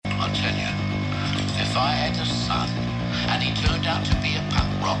turned out to be a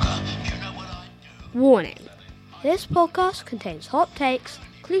punk rocker. Do you know what I do? Warning. This podcast contains hot takes,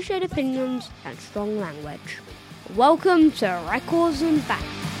 cliched opinions, and strong language. Welcome to Records and Bands.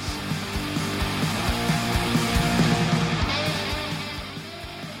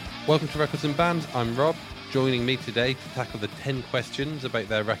 Welcome to Records and Bands. I'm Rob. Joining me today to tackle the 10 questions about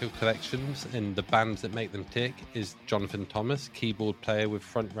their record collections and the bands that make them tick is Jonathan Thomas, keyboard player with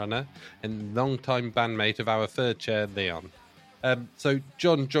Frontrunner and longtime bandmate of our third chair, Leon. So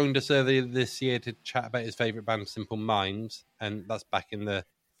John joined us earlier this year to chat about his favourite band, Simple Minds, and that's back in the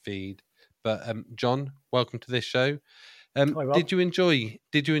feed. But John, welcome to this show. Hi, Rob. Did you enjoy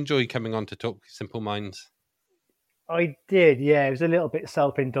coming on to talk Simple Minds? I did, yeah. It was a little bit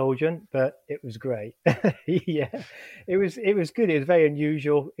self-indulgent, but it was great. Yeah, it was good. It was a very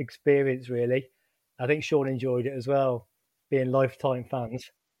unusual experience, really. I think Sean enjoyed it as well, being lifetime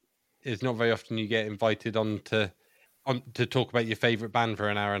fans. It's not very often you get invited on to talk about your favourite band for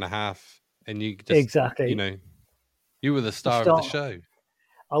an hour and a half, and you just Exactly. You were the star of the show.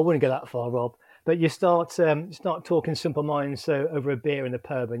 I wouldn't go that far, Rob, but you start talking Simple Minds over a beer in the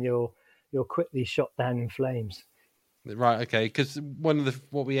pub, and you're quickly shot down in flames. Right, okay, because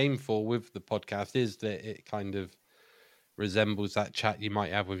what we aim for with the podcast is that it kind of resembles that chat you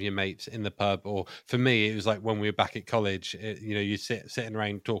might have with your mates in the pub, or for me, it was like when we were back at college. You sitting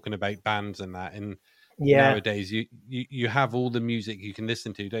around talking about bands and that, and nowadays you have all the music you can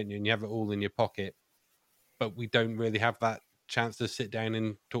listen to, don't you? And you have it all in your pocket, but we don't really have that chance to sit down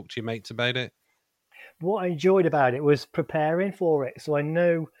and talk to your mates about it. What I enjoyed about it was preparing for it, so I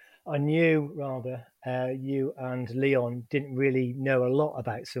knew you and Leon didn't really know a lot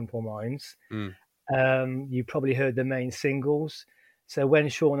about Simple Minds. You probably heard the main singles. So when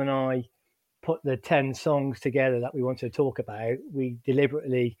Sean and I put the 10 songs together that we wanted to talk about, we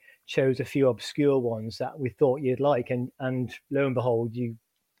deliberately chose a few obscure ones that we thought you'd like, and lo and behold, you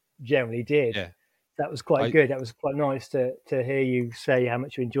generally did. Yeah. That was quite good. That was quite nice to hear you say how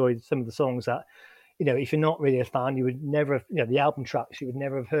much you enjoyed some of the songs that, if you're not really a fan, you would never have, the album tracks you would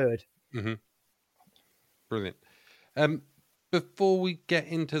never have heard. Mm-hmm. Brilliant. Before we get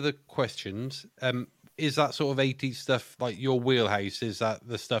into the questions, is that sort of 80s stuff like your wheelhouse? Is that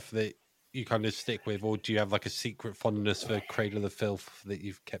the stuff that you kind of stick with, or do you have like a secret fondness for Cradle of Filth that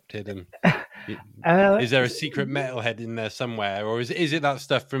you've kept hidden? Is there a secret metalhead in there somewhere, or is it that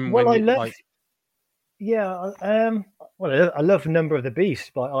stuff from when you like? Yeah, I love Number of the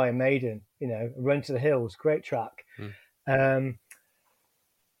Beast by Iron Maiden. Run to the Hills, great track.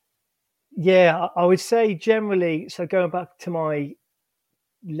 Yeah, I would say generally. So going back to my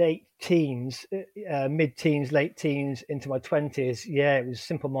late teens, mid-teens, late teens, into my 20s, yeah, it was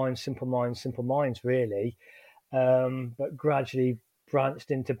Simple Minds, really. But gradually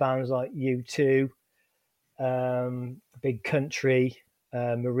branched into bands like U2, Big Country,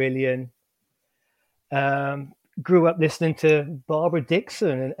 Marillion. Grew up listening to Barbara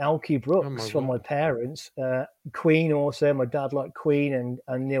Dickson and Elkie Brooks from my parents. Queen also. My dad liked Queen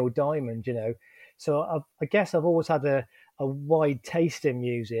and Neil Diamond, So I guess I've always had a wide taste in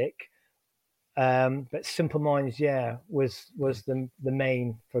music. But Simple Minds, was the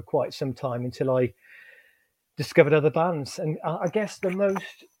main for quite some time until I discovered other bands. And I guess the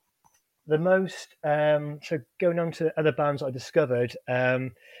most so going on to other bands I discovered,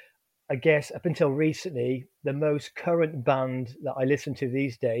 I guess up until recently, the most current band that I listen to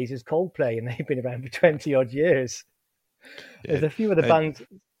these days is Coldplay, and they've been around for 20 odd years. Yeah. There's a few other bands.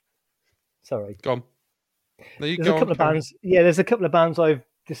 Sorry. Go on. There's a couple of bands. Yeah, there's a couple of bands I've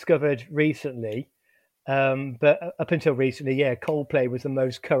discovered recently. But up until recently, Coldplay was the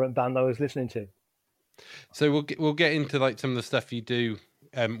most current band I was listening to. So we'll get into like some of the stuff you do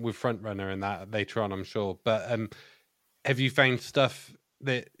with Frontrunner and that later on, I'm sure. But have you found stuff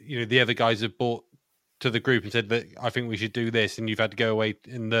that the other guys have brought to the group and said that I think we should do this, and you've had to go away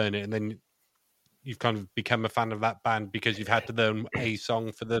and learn it, and then you've kind of become a fan of that band because you've had to learn a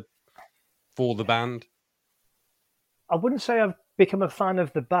song for the band? I wouldn't say I've become a fan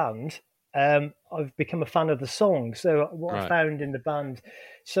of the band. I've become a fan of the song. So what I found in the band,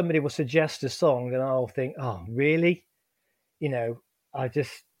 somebody will suggest a song and I'll think, oh, really? I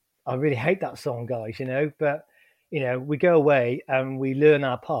really hate that song, guys, but we go away and we learn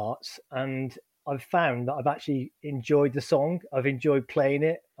our parts, and I've found that I've actually enjoyed the song. I've enjoyed playing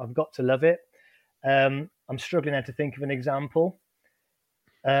it. I've got to love it. I'm struggling now to think of an example.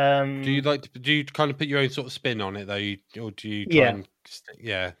 Do you kind of put your own sort of spin on it though, or do you try and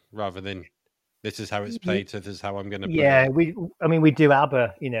rather than this is how it's played, so this is how I'm going to play it? We do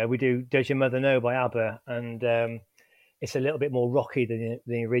ABBA. We do Does Your Mother Know by ABBA, and it's a little bit more rocky than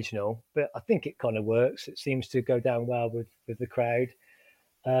the original, but I think it kind of works. It seems to go down well with the crowd.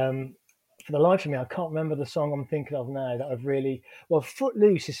 For the life of me, I can't remember the song I'm thinking of now that I've really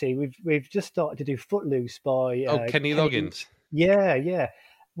Footloose. You see, we've just started to do Footloose by Kenny Loggins. Yeah.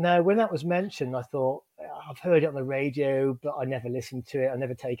 Now, when that was mentioned, I thought I've heard it on the radio, but I never listened to it. I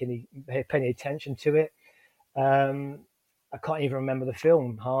never pay any attention to it. I can't even remember the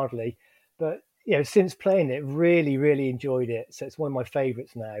film hardly, but since playing it, really, really enjoyed it. So it's one of my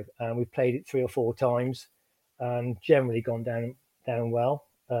favourites now. We've played it 3 or 4 times, and generally gone down well.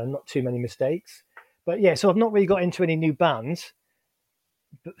 Not too many mistakes, but so I've not really got into any new bands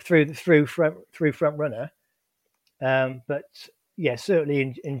through Front Runner, but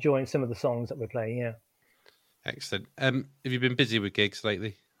certainly enjoying some of the songs that we're playing. Yeah, excellent. Have you been busy with gigs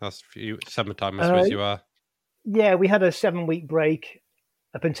lately? Last few summertime, I suppose you are. Yeah, we had a 7-week break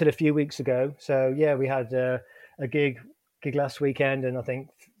up until a few weeks ago. So we had a gig last weekend, and I think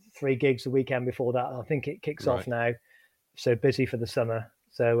 3 gigs the weekend before that. I think it kicks off now. So busy for the summer.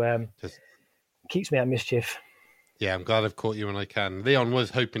 So keeps me at mischief. Yeah, I'm glad I've caught you when I can. Leon was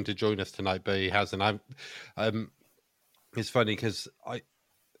hoping to join us tonight, but he hasn't. It's funny because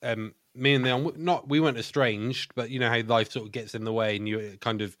me and Leon, we weren't estranged, but you know how life sort of gets in the way, and you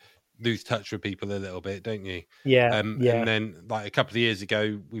kind of lose touch with people a little bit, don't you? Yeah. And then, like a couple of years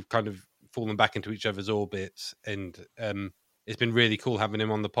ago, we've kind of fallen back into each other's orbits, and it's been really cool having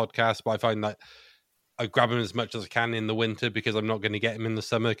him on the podcast. But I find that I grab him as much as I can in the winter because I'm not going to get him in the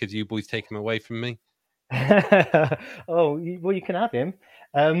summer because you boys take him away from me. You can have him.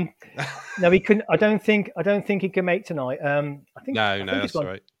 No, he couldn't. I don't think he can make tonight. I think that's all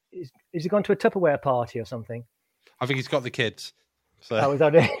right. Is he gone to a Tupperware party or something? I think he's got the kids. So is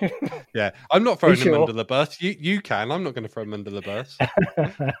that it? Yeah, I'm not throwing him under the bus. You can. I'm not going to throw him under the bus.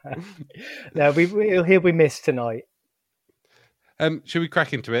 No, he'll be missed tonight. Should we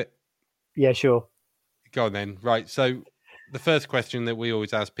crack into it? Yeah, sure. Go on then. Right. So the first question that we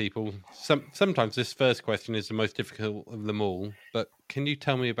always ask people, sometimes this first question is the most difficult of them all, but can you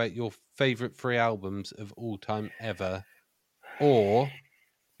tell me about your favourite 3 albums of all time ever, or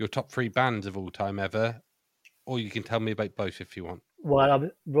your top 3 bands of all time ever, or you can tell me about both if you want. Well,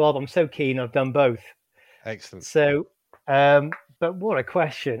 Rob, I'm so keen. I've done both. Excellent. So, but what a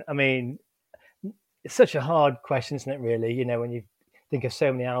question. I mean, it's such a hard question, isn't it, really? You know, when you think of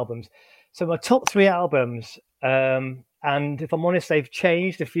so many albums. So my top 3 albums, and if I'm honest, they've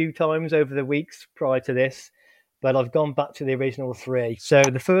changed a few times over the weeks prior to this, but I've gone back to the original 3. So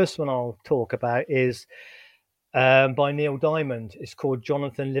the first one I'll talk about is by Neil Diamond. It's called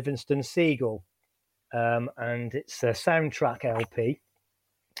Jonathan Livingston Seagull, and it's a soundtrack LP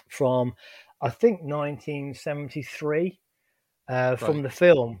from, I think, 1973, from the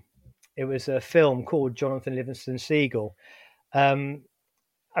film. It was a film called Jonathan Livingston Seagull.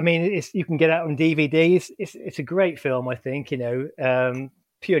 I mean, you can get it out on DVD. It's a great film, I think, you know,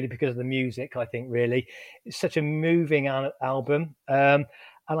 purely because of the music, I think, really. It's such a moving album. And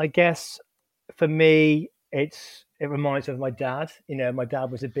I guess for me, it reminds me of my dad. You know, my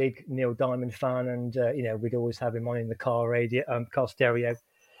dad was a big Neil Diamond fan, and, you know, we'd always have him on in the car stereo.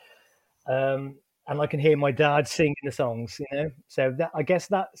 And I can hear my dad singing the songs, you know. So I guess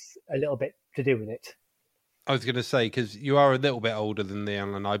that's a little bit to do with it. I was going to say, because you are a little bit older than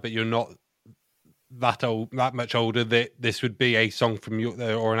Leon and I, but you're not that much older that this would be a song from your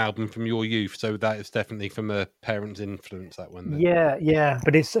or an album from your youth. So that is definitely from a parent's influence, that one. Then. Yeah.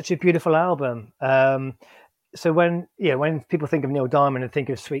 But it's such a beautiful album. So when people think of Neil Diamond and think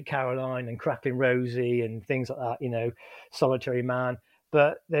of Sweet Caroline and Crackling Rosie and things like that, you know, Solitary Man.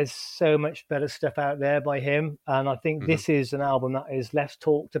 But there's so much better stuff out there by him. And I think this is an album that is less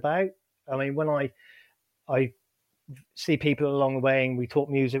talked about. I mean, when I see people along the way and we talk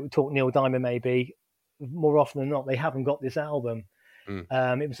music, we talk Neil Diamond maybe, more often than not, they haven't got this album. It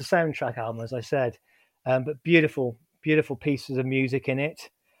was a soundtrack album, as I said, but beautiful, beautiful pieces of music in it.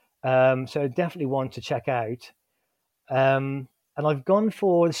 So definitely one to check out. And I've gone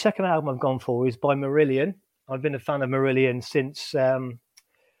for, the second album I've gone for is by Marillion. I've been a fan of Marillion since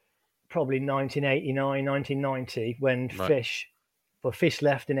probably 1989, 1990, when Fish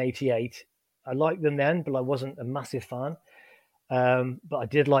left in 88. I liked them then, but I wasn't a massive fan. But I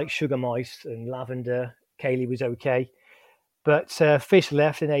did like Sugar Mice and Lavender. Kaylee was okay. But Fish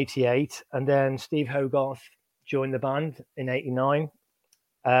left in 88, and then Steve Hogarth joined the band in 89.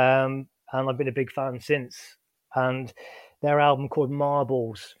 And I've been a big fan since. And their album called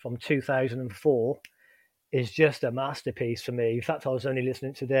Marbles from 2004 is just a masterpiece for me. In fact, I was only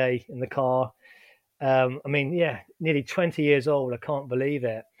listening today in the car. I mean, nearly 20 years old. I can't believe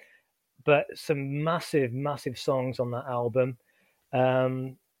it. but some massive, massive songs on that album.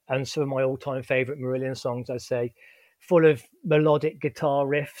 And some of my all-time favorite Marillion songs, I'd say, full of melodic guitar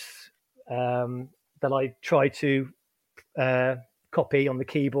riffs that I try to copy on the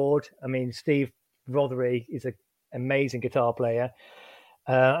keyboard. I mean, Steve Rothery is an amazing guitar player.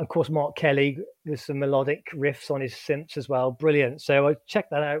 Of course, Mark Kelly, there's some melodic riffs on his synths as well. Brilliant. So I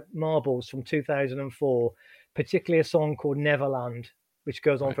checked that out, Marbles from 2004, particularly a song called Neverland, which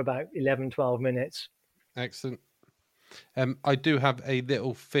goes on for about 11, 12 minutes. Excellent. I do have a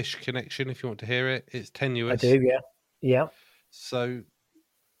little Fish connection if you want to hear it. It's tenuous. I do, yeah. Yeah. So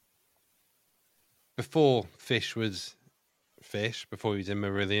before Fish was Fish, before he was in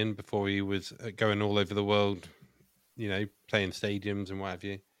Marillion, before he was going all over the world, you know, playing stadiums and what have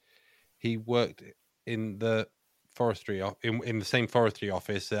you, he worked in the forestry in the same forestry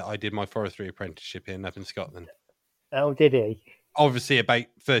office that I did my forestry apprenticeship in up in Scotland. Oh, did he? Obviously about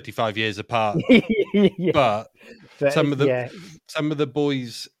 35 years apart. Yeah. But some of the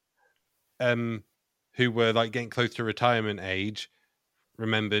boys who were like getting close to retirement age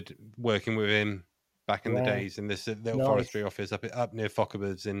remembered working with him back in the days in this little forestry office up near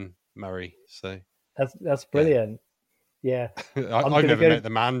Fochabers in Murray. So that's brilliant. Yeah. I've never met the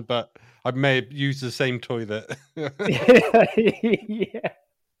man, but I may have used the same toilet. Yeah.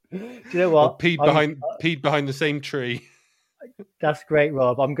 Do you know what? Or peed behind the same tree. That's great,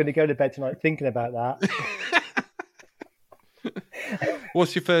 Rob. I'm going to go to bed tonight thinking about that.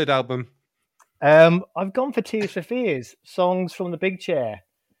 What's your third album? I've gone for Tears for Fears, Songs from the Big Chair.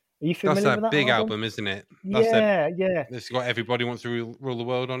 Are you familiar with that? That's a big album, isn't it? Yeah. It's got Everybody Wants to Rule the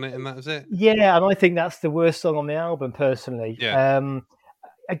World on it, and that was it. Yeah, and I think that's the worst song on the album, personally. Yeah.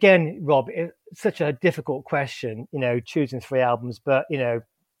 Again, Rob, it's such a difficult question, you know, choosing 3 albums, but, you know,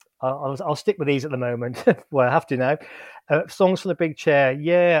 I'll stick with these at the moment. Well, I have to now. Songs from the Big Chair.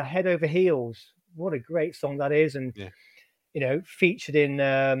 Yeah, Head Over Heels. What a great song that is. And, you know, featured in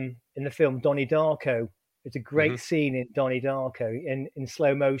the film Donnie Darko. It's a great scene in Donnie Darko in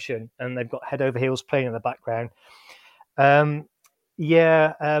slow motion. And they've got Head Over Heels playing in the background.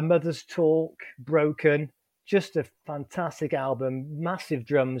 Mother's Talk, Broken. Just a fantastic album. Massive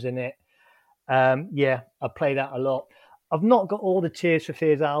drums in it. I play that a lot. I've not got all the Tears for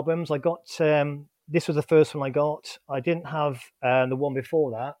Fears albums. I got this was the first one I got. I didn't have the one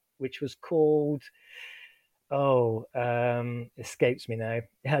before that, which was called escapes me now.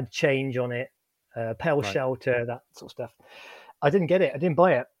 It had Change on it, Pale Shelter, that sort of stuff. I didn't get it. I didn't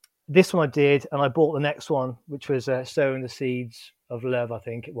buy it. This one I did, and I bought the next one, which was Sowing the Seeds of Love, I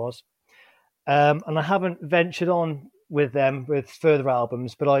think it was. And I haven't ventured on with them with further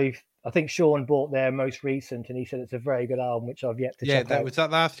albums, but I think Sean bought their most recent, and he said it's a very good album, which I've yet to check out. Was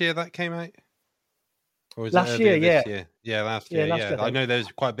that last year that came out? Or was last year? This year? Yeah, last year. Yeah. I know there's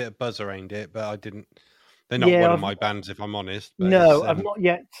quite a bit of buzz around it, but I didn't. They're not one of my bands, if I'm honest. But no, I've not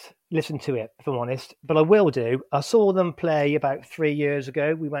yet listened to it, if I'm honest, but I will do. I saw them play about 3 years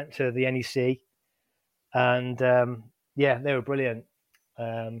ago. We went to the NEC, and they were brilliant.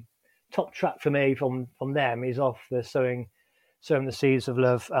 Top track for me from them is off the Sowing the Seeds of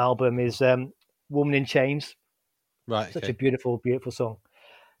Love album is Woman in Chains. Right. Such a beautiful, beautiful song.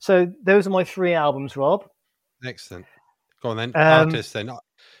 So those are my 3 albums, Rob. Excellent. Go on then. Artists then.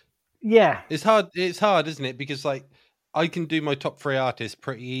 Yeah. It's hard, isn't it? Because like I can do my top 3 artists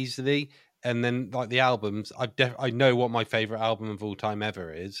pretty easily. And then like the albums, I know what my favorite album of all time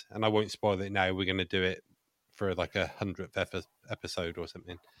ever is. And I won't spoil it now. We're going to do it for like 100th episode or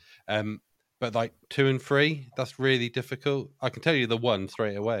something. But like 2 and 3, that's really difficult. I can tell you the 1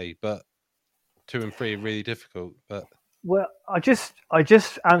 straight away, but 2 and 3 are really difficult. But well, I just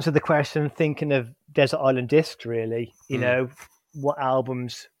answered the question thinking of Desert Island Discs. Really, you know, what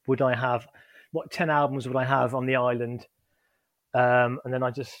albums would I have? What 10 albums would I have on the island? And then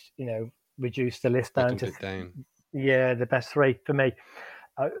I just, you know, reduced the list down to the best 3 for me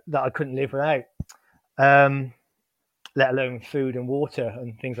that I couldn't live without. Let alone food and water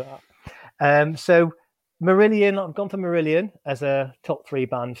and things like that. So Marillion, I've gone for Marillion as a top 3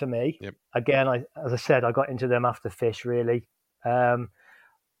 band for me. Yep. Again, as I said, I got into them after Fish, really. I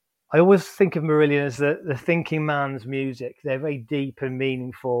always think of Marillion as the thinking man's music. They're very deep and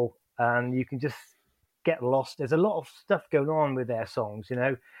meaningful, and you can just get lost. There's a lot of stuff going on with their songs, you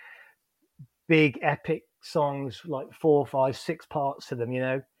know. Big, epic songs, like 4, 5, 6 parts to them,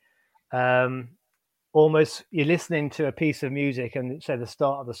 you know. Almost you're listening to a piece of music and say the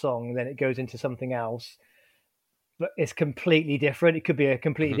start of the song, and then it goes into something else, but it's completely different. It could be a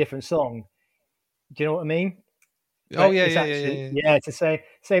completely different song. Do you know what I mean? Oh, yeah. It's the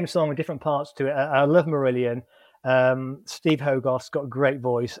same song with different parts to it. I love Marillion. Steve Hogarth's got a great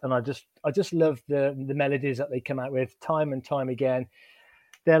voice, and I just love the melodies that they come out with time and time again.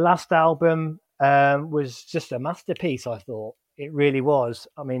 Their last album was just a masterpiece, I thought. It really was.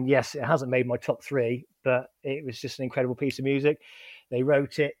 I mean, yes, it hasn't made my top 3, but it was just an incredible piece of music. They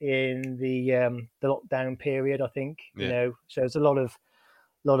wrote it in the lockdown period, I think. Yeah. You know, so there's a lot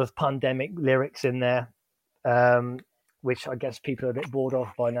of pandemic lyrics in there, which I guess people are a bit bored of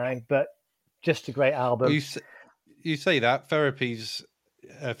by now. But just a great album. You say that Therapy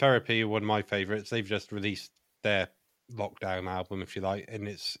are one of my favourites. They've just released their lockdown album, if you like, and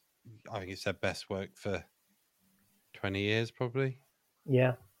I think it's their best work for 20 years, probably.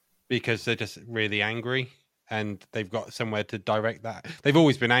 Yeah, because they're just really angry, and they've got somewhere to direct that. They've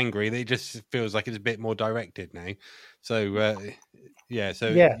always been angry. It just feels like it's a bit more directed now. So you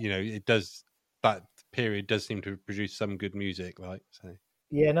know, it does. That period does seem to produce some good music, like so.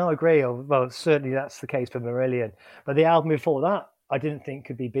 Yeah, no, I agree. Well, certainly that's the case for Marillion. But the album before that, I didn't think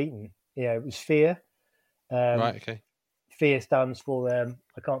could be beaten. You know, it was Fear. Right, okay. Fear stands for,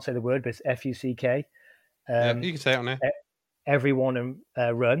 I can't say the word, but it's F-U-C-K. Yeah, you can say it on there. Everyone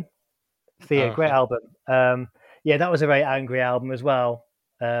and Run. Fear, okay. Great album. Yeah, that was a very angry album as well.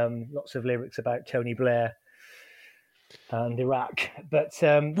 Lots of lyrics about Tony Blair and Iraq. But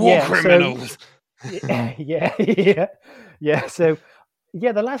War criminals. Yeah. So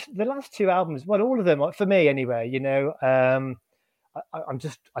yeah, the last 2 albums, well, all of them for me anyway. You know,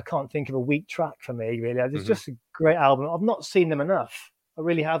 I can't think of a weak track for me really. It's just a great album. I've not seen them enough. I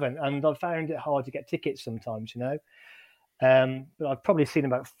really haven't, and I've found it hard to get tickets sometimes. You know, but I've probably seen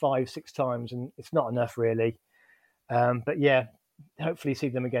them about 5-6 times, and it's not enough really. But yeah, hopefully see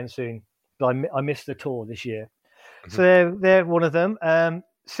them again soon. But I missed the tour this year, so they're one of them.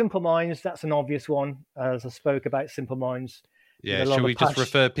 Simple Minds, that's an obvious one, as I spoke about Simple Minds. Yeah, should we just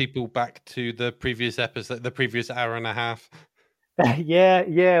refer people back to the previous episode, the previous hour and a half?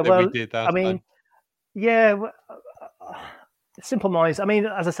 Yeah. Well, we did that I mean, time. Yeah, Simple Minds. I mean,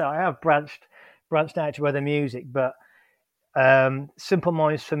 as I said, I have branched out to other music, but Simple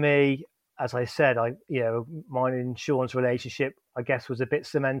Minds for me, as I said, my and Sean's relationship, I guess, was a bit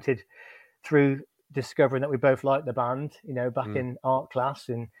cemented through discovering that we both liked the band. You know, back in art class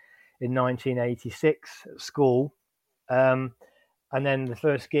in 1986 at school. And then the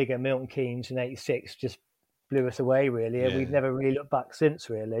first gig at Milton Keynes in '86 just blew us away, really. And we've never really looked back since,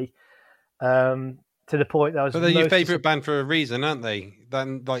 really. To the point that I was. But they're your favourite band for a reason, aren't they?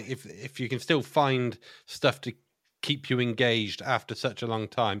 Then, like, if you can still find stuff to keep you engaged after such a long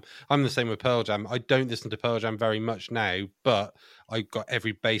time. I'm the same with Pearl Jam. I don't listen to Pearl Jam very much now, but I got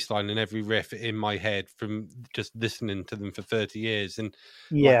every bass line and every riff in my head from just listening to them for 30 years. And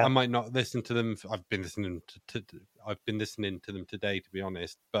I might not listen to them. I've been listening to them today, to be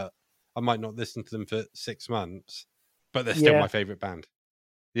honest, but I might not listen to them for 6 months, but they're still my favorite band.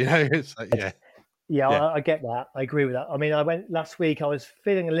 You know, it's like, I get that. I agree with that. I mean, last week, I was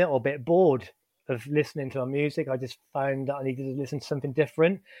feeling a little bit bored of listening to my music. I just found that I needed to listen to something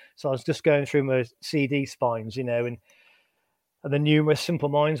different. So I was just going through my CD spines, you know, and the numerous Simple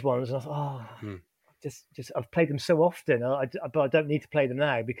Minds ones. And I thought, just I've played them so often, but I don't need to play them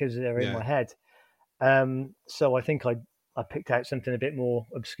now because they're in my head. So I think I picked out something a bit more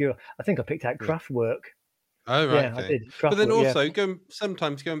obscure. I think I picked out Kraftwerk. Oh, right. Yeah, I did. But then also,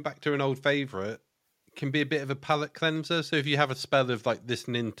 sometimes going back to an old favourite can be a bit of a palate cleanser. So if you have a spell of like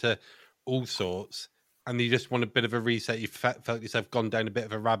listening to all sorts and you just want a bit of a reset, you felt yourself gone down a bit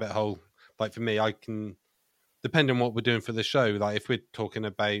of a rabbit hole. Like for me, I can, depending on what we're doing for the show, like if we're talking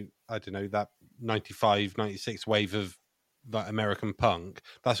about, I don't know, that 95, 96 wave of like American punk,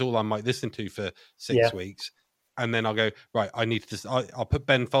 that's all I might listen to for 6 weeks. And then I'll go, right, I need to, I'll put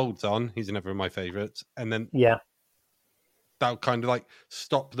Ben Folds on. He's another of my favourites. And then that'll kind of like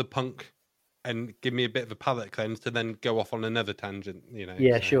stop the punk and give me a bit of a palate cleanse to then go off on another tangent, you know.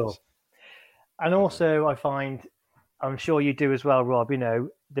 Yeah, sure. And also I find, I'm sure you do as well, Rob, you know,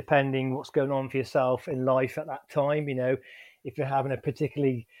 depending what's going on for yourself in life at that time, you know, if you're having a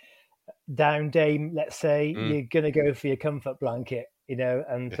particularly down day, let's say, you're going to go for your comfort blanket, you know,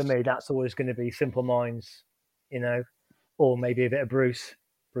 and for me, that's always going to be Simple Minds, you know, or maybe a bit of Bruce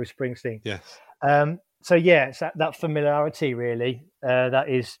Springsteen. Yes. So it's that familiarity really, that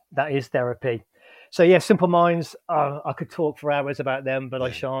is therapy. So Simple Minds, I could talk for hours about them, but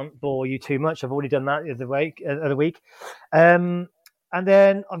I shan't bore you too much. I've already done that the other week. And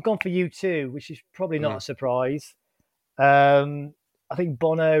then I've gone for U2, which is probably not a surprise. I think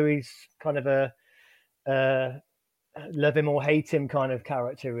Bono is kind of a love him or hate him kind of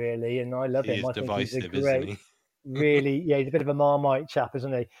character, really, and I love him. I think he's a great, really, he's a bit of a Marmite chap,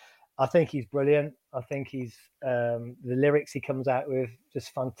 isn't he? I think he's brilliant. I think he's the lyrics he comes out with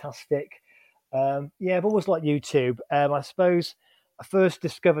just fantastic. I've always liked U2. I suppose I first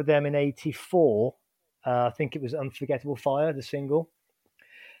discovered them in '84. I think it was Unforgettable Fire, the single.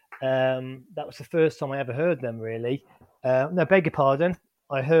 That was the first time I ever heard them, really. No, beg your pardon.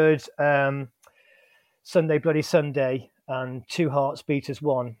 I heard Sunday Bloody Sunday and Two Hearts Beat as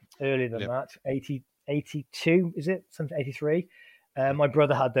One earlier than that. 82, is it? Something 83. My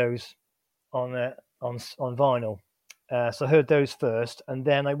brother had those on vinyl. So I heard those first, and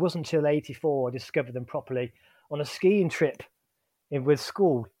then it wasn't until '84 I discovered them properly on a skiing trip with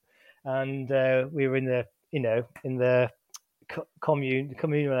school, and we were in the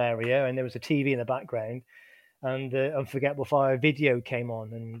communal area, and there was a TV in the background, and Unforgettable Fire video came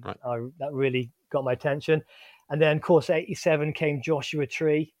on, and that really got my attention. And then, of course, '87 came Joshua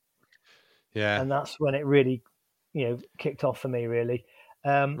Tree, and that's when it really, kicked off for me. Really,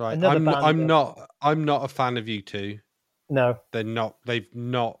 right. I'm not a fan of U2. No, they're not. They've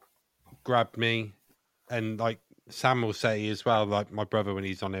not grabbed me, and like Sam will say as well. Like my brother, when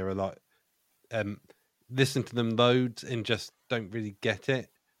he's on here a lot, listen to them loads and just don't really get it.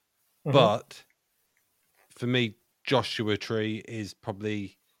 Mm-hmm. But for me, Joshua Tree is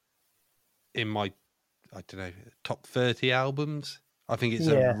probably in my, top 30 albums. I think it's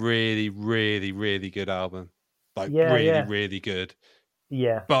a really, really, really good album. Like really good.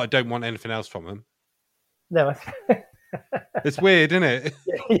 Yeah. But I don't want anything else from them. No. It's weird, isn't it?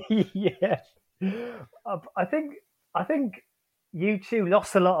 Yeah. I think U2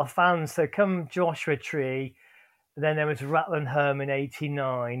 lost a lot of fans. So come Joshua Tree, then there was Rattle and Hum in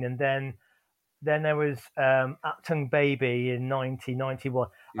 '89, and then there was Achtung Baby in 1991.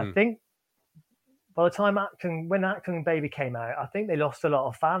 I think by the time when Achtung Baby came out, I think they lost a lot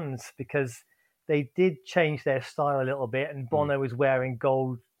of fans because they did change their style a little bit, and Bono was wearing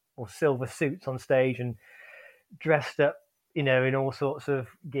gold or silver suits on stage and dressed up, in all sorts of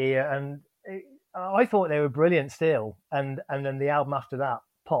gear, and I thought they were brilliant still. And then the album after that,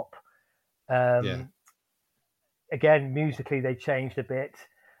 Pop, again musically they changed a bit,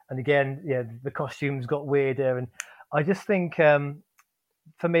 and again, the costumes got weirder, and I just think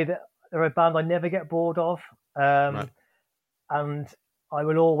for me that they're a band I never get bored of, and I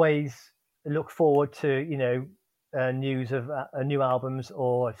will always look forward to news of new albums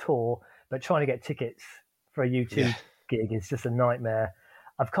or a tour, but trying to get tickets for a U2 gig is just a nightmare.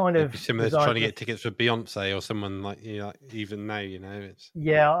 I've kind of similar to trying to get tickets for Beyonce or someone like even now, it's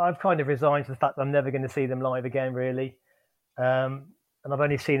I've kind of resigned to the fact that I'm never going to see them live again, really. And I've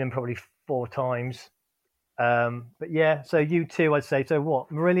only seen them probably 4 times. But so U2, I'd say. So what?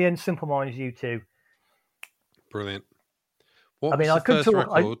 Marillion, Simple Minds, U2. Brilliant. What was the first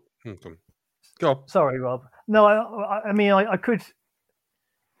record? Go on. Sorry, Rob. No, I could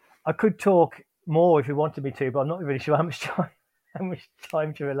talk more if you wanted me to, but I'm not really sure how much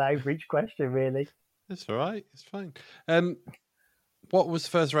time to allow for each question, really. That's all right. It's fine. What was the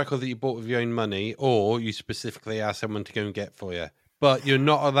first record that you bought with your own money, or you specifically asked someone to go and get for you? But you're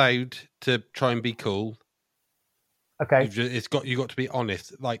not allowed to try and be cool. Okay. You got to be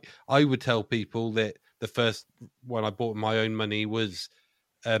honest. Like I would tell people that the first one I bought with my own money was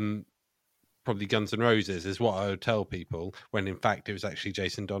probably Guns N' Roses, is what I would tell people, when in fact it was actually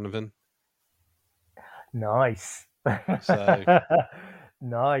Jason Donovan. Nice. So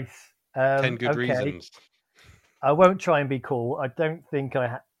nice. 10 good reasons. I won't try and be cool. I don't think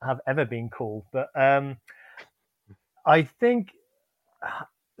I have ever been cool, but I think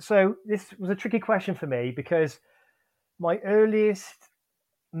so. This was a tricky question for me because my earliest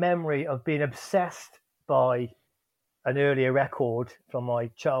memory of being obsessed by an earlier record from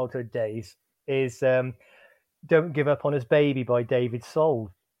my childhood days is "Don't Give Up on Us, Baby" by David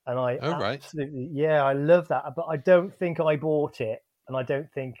Soul. And I I love that, but I don't think I bought it, and I don't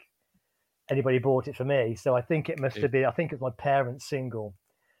think anybody bought it for me. So I think it must have been. I think it's my parents' single,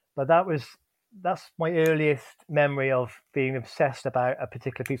 but that's my earliest memory of being obsessed about a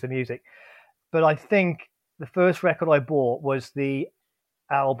particular piece of music. But I think the first record I bought was the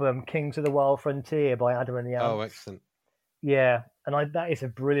album "Kings of the Wild Frontier" by Adam and the Ants. Oh, excellent! Yeah, and that is a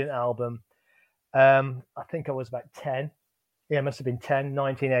brilliant album. I think I was about 10. Yeah, it must have been 10,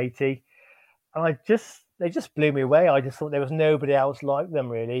 1980. And they just blew me away. I just thought there was nobody else like them,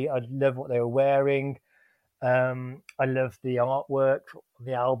 really. I loved what they were wearing. I loved the artwork,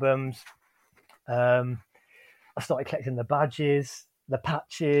 the albums. I started collecting the badges, the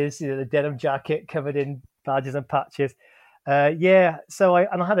patches, the denim jacket covered in badges and patches. So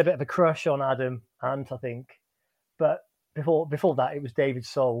I had a bit of a crush on Adam Ant, I think. But before that, it was David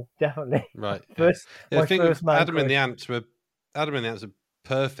Soul, definitely. Right. First I think first man Adam and the Ants were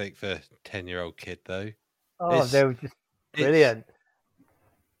perfect for 10-year-old kid, though. Oh, they were just brilliant.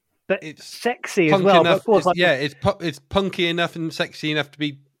 But it's sexy as well. Enough, but of course, it's punky enough and sexy enough to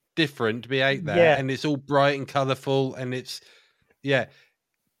be different, to be out there, and it's all bright and colourful, and it's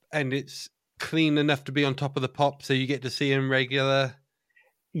clean enough to be on top of the pop, so you get to see him regular.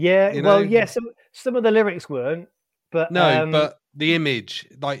 Yeah, well, some of the lyrics weren't, but but the image,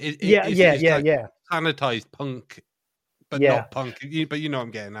 like it's sanitized punk, but not punk. But you know what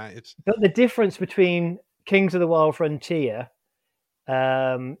I'm getting at. But the difference between Kings of the Wild Frontier,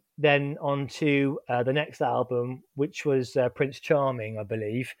 then on to the next album, which was Prince Charming, I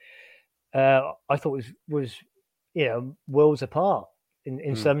believe. I thought was worlds apart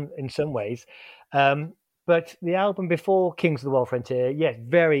in some ways. But the album before Kings of the Wild Frontier,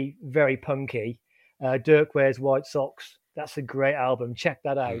 very, very punky. Dirk Wears White Socks. That's a great album. Check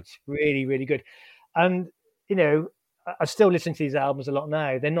that out. Really, really good. And I still listen to these albums a lot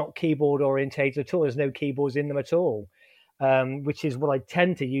now. They're not keyboard orientated at all. There's no keyboards in them at all. Which is what I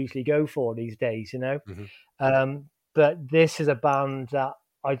tend to usually go for these days, But this is a band that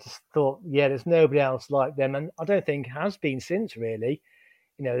I just thought, there's nobody else like them, and I don't think has been since, really.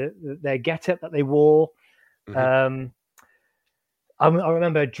 Their get-up that they wore. I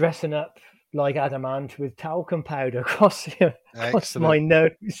remember dressing up like Adamant with talcum powder across my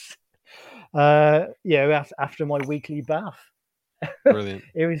nose. After my weekly bath. Brilliant.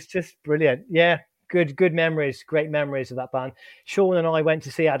 It was just brilliant. Yeah. Good memories, great memories of that band. Sean and I went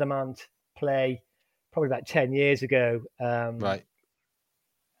to see Adamant play probably about 10 years ago. Right.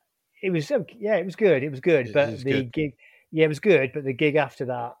 It was good. It was good. Gig, it was good. But the gig after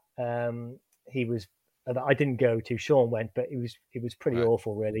that, I didn't go to. Sean went, but it was pretty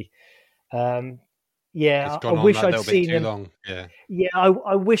awful, really. I wish I'd seen them. Long.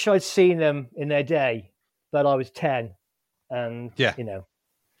 I wish I'd seen them in their day, but I was 10, and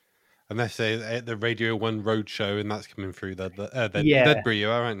Unless they at the Radio 1 Roadshow, and that's coming through Ledbury, you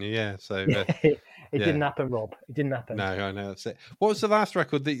are, aren't you? Yeah. So it didn't happen, Rob. It didn't happen. No, I know that's it. What was the last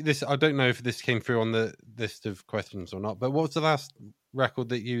record? I don't know if this came through on the list of questions or not. But what was the last record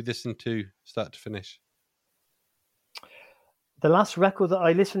that you listened to, start to finish? The last record that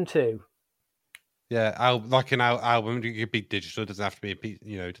I listened to. Yeah, like an album. It could be digital. It doesn't have to be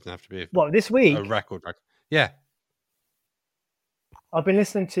it doesn't have to be. What, this week? A record. Yeah. I've been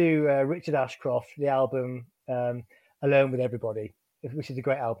listening to Richard Ashcroft, the album Alone with Everybody, which is a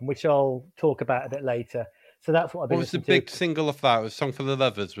great album, which I'll talk about a bit later. So that's what I've been listening to. What was the big single of that? It was Song for the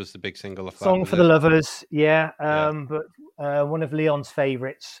Lovers was the big single of that. Song for the Lovers, yeah. But one of Leon's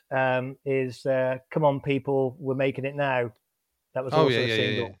favourites is Come On People, We're Making It Now. That was also a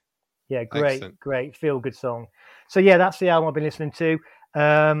single. Yeah, great, feel-good song. So, that's the album I've been listening to.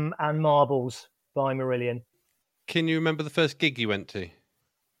 And Marbles by Marillion. Can you remember the first gig you went to?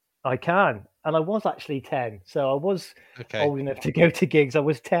 I can. And I was actually 10. So I was old enough to go to gigs. I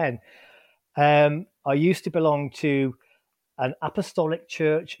was 10. I used to belong to an Apostolic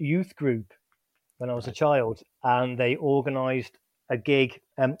Church youth group when I was a child. And they organised a gig,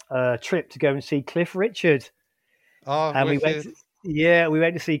 a trip to go and see Cliff Richard. Oh, and we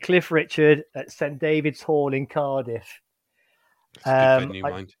went to see Cliff Richard at St David's Hall in Cardiff. That's a good venue,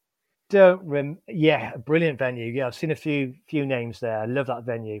 mind. A brilliant venue. Yeah, I've seen a few names there. I love that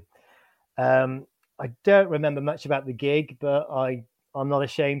venue. I don't remember much about the gig, but I'm not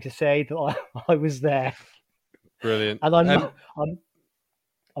ashamed to say that I was there. Brilliant. And I'm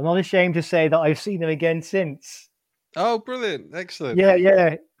not ashamed to say that I've seen him again since. Oh, brilliant! Excellent.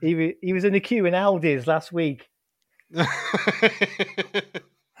 Yeah. He was in the queue in Aldi's last week.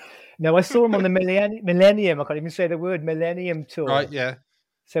 No, I saw him on the Millennium. I can't even say the word Millennium tour. Right. Yeah.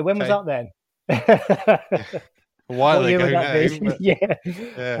 So when was that then? A while ago now.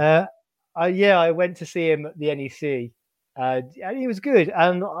 Yeah. I went to see him at the NEC. And he was good.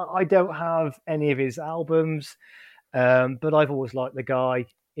 And I don't have any of his albums, but I've always liked the guy.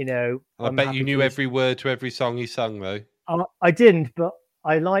 I bet you knew every word to every song he sung, though. I didn't, but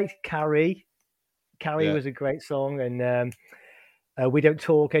I liked Carrie. Carrie was a great song, and We Don't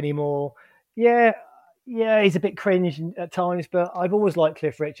Talk Anymore. Yeah, he's a bit cringe at times, but I've always liked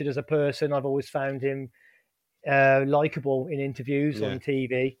Cliff Richard as a person. I've always found him likable in interviews on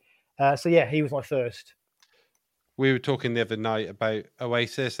TV. He was my first. We were talking the other night about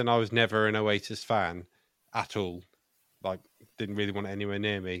Oasis, and I was never an Oasis fan at all. Like, didn't really want it anywhere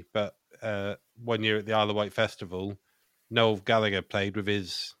near me. But 1 year at the Isle of Wight Festival, Noel Gallagher played with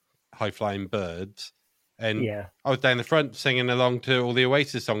his High Flying Birds. And I was down the front singing along to all the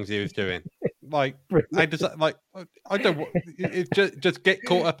Oasis songs he was doing. Like, I just like I don't. It just get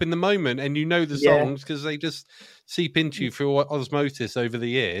caught up in the moment, and the songs because they just seep into you through osmosis over the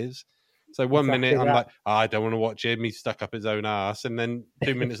years. So one minute I'm like, I don't want to watch him. He's stuck up his own ass, and then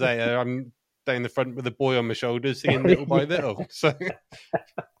 2 minutes later I'm down the front with a boy on my shoulders singing Little by Little. So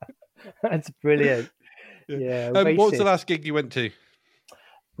that's brilliant. Yeah. What was the last gig you went to?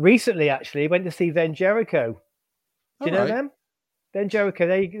 Recently, actually, went to see Then Jericho. Do you know them? Then Jericho.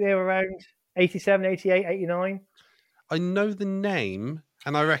 They were around 87, 88, 89. I know the name,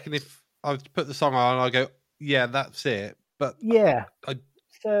 and I reckon if I put the song on, I'll go, yeah, that's it. But yeah. Okay.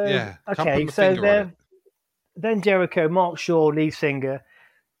 So Then Jericho, Mark Shaw, lead singer.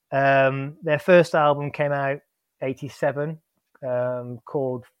 Their first album came out 87,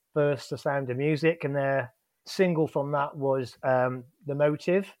 called First the Sound of Music, and their single from that was The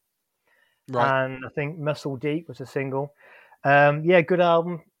Motive. Right. And I think Muscle Deep was a single. Good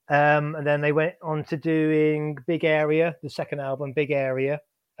album. And then they went on to doing Big Area, the second album, Big Area.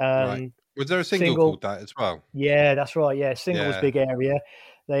 Right. Was there a single called that as well? Yeah, that's right. Yeah, single was Big Area.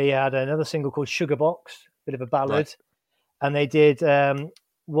 They had another single called Sugar Box, bit of a ballad. Right. And they did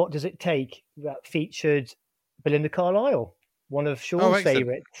What Does It Take, that featured Belinda Carlisle, one of Sean's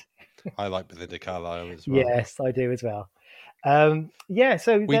favourites. I like Belinda Carlisle as well. Yes, I do as well. So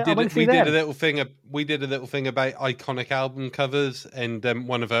we did a little thing about iconic album covers, and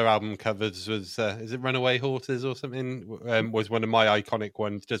one of her album covers was is it Runaway Horses or something? Was one of my iconic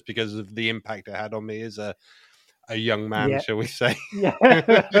ones just because of the impact it had on me as a young man, shall we say? Yeah,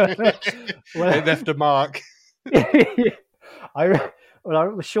 it left a mark.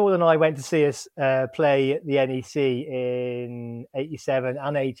 Sean and I went to see us play at the NEC in 87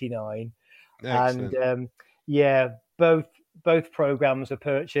 and 89. Excellent. And both programs were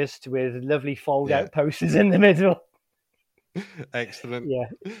purchased with lovely fold-out posters in the middle. Excellent. Yeah.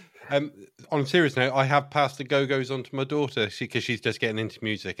 On a serious note, I have passed the Go-Go's on to my daughter because she's just getting into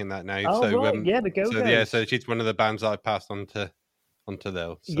music and that now. Oh, right. The Go-Go's. So she's one of the bands that I passed on to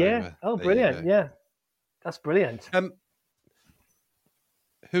Lil. So, brilliant. Yeah, that's brilliant.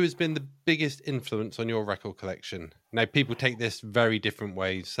 Who has been the biggest influence on your record collection? Now, people take this very different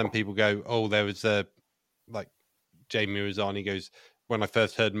ways. Some people go, "Oh, there was like Jamie Rosani goes, when I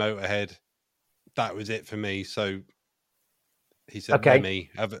first heard Motorhead, that was it for me." So he said, "Me,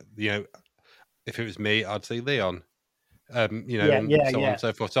 if it was me, I'd say Leon." So on and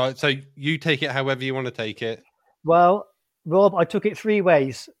so forth. So you take it however you want to take it. Well, Rob, I took it three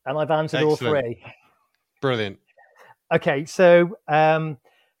ways, and I've answered all three. Brilliant. Okay, so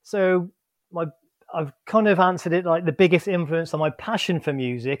I've kind of answered it like the biggest influence on my passion for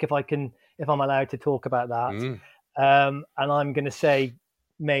music, if I'm allowed to talk about that. And I'm going to say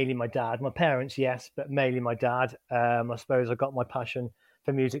mainly my dad. My parents, yes, but mainly my dad. I suppose I got my passion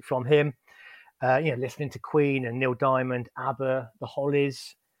for music from him. Listening to Queen and Neil Diamond, ABBA, the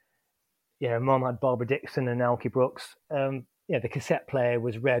Hollies. Mum had Barbara Dixon and Elkie Brooks. The cassette player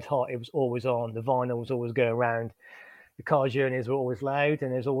was red hot. It was always on. The vinyl was always going around. The car journeys were always loud,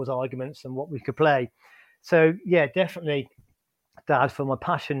 and there's always arguments on what we could play. So, definitely Dad for my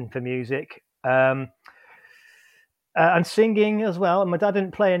passion for music. And singing as well. My dad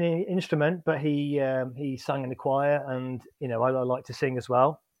didn't play any instrument, but he sang in the choir, and I like to sing as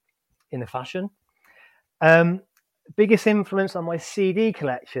well in the fashion. Biggest influence on my CD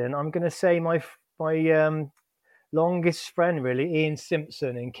collection, I'm going to say my longest friend, really, Ian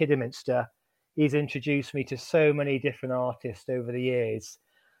Simpson in Kidderminster. He's introduced me to so many different artists over the years.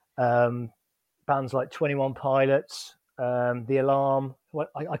 Bands like 21 Pilots, The Alarm. Well,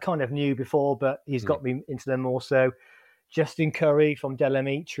 I kind of knew before, but he's got me into them also. Justin Curry from Del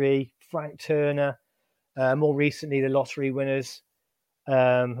Amitri, Frank Turner, more recently the Lottery Winners, who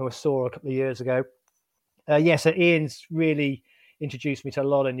I saw a couple of years ago. So Ian's really introduced me to a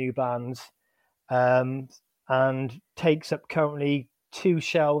lot of new bands, and takes up currently 2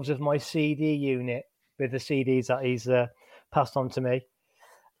 shelves of my CD unit with the CDs that he's passed on to me.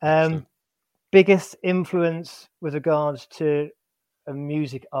 Biggest influence with regards to a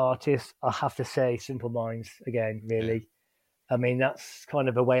music artist, I have to say Simple Minds again, really. I mean, that's kind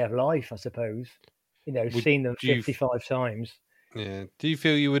of a way of life, I suppose. Seen them 55 times. Yeah. Do you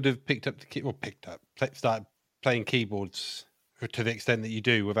feel you would have started playing keyboards to the extent that you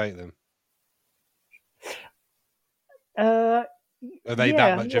do without them? Are they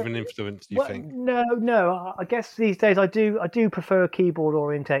that much of an influence, do you think? No. I guess these days I do prefer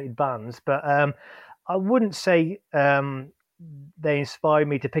keyboard-orientated bands, but I wouldn't say they inspired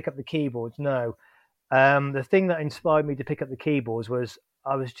me to pick up the keyboards, no. The thing that inspired me to pick up the keyboards was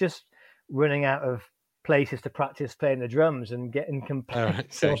I was just running out of places to practice playing the drums and getting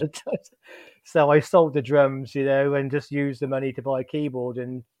So I sold the drums, and just used the money to buy a keyboard,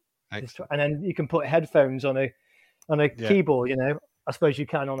 and then you can put headphones on a keyboard. I suppose you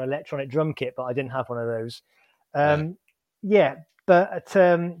can on an electronic drum kit, but I didn't have one of those.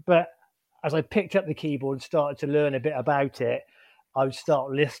 But as I picked up the keyboard and started to learn a bit about it, I would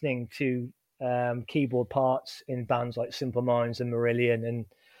start listening to keyboard parts in bands like Simple Minds and Marillion,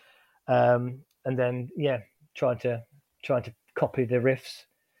 and then trying to copy the riffs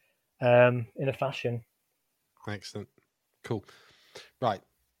in a fashion. Excellent, cool. Right,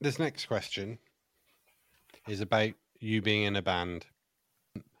 this next question is about you being in a band,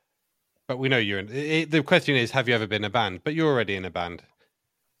 but we know you're in. The question is, have you ever been in a band? But you're already in a band.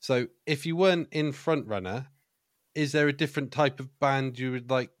 So if you weren't in Frontrunner, is there a different type of band you would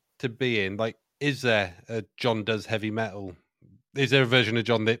like to be in? Like, is there a John does heavy metal? Is there a version of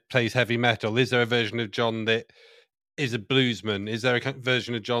John that plays heavy metal? Is there a version of John that is a bluesman? Is there a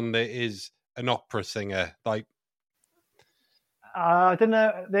version of John that is an opera singer? Like, I don't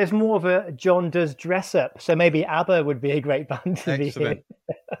know. There's more of a John does dress up. So maybe ABBA would be a great band to be in.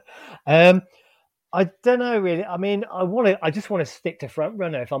 I don't know really. I mean, I just want to stick to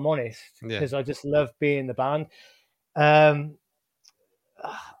Frontrunner, if I'm honest, because I just love being in the band. I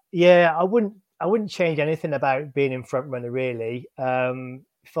wouldn't change anything about being in Frontrunner really.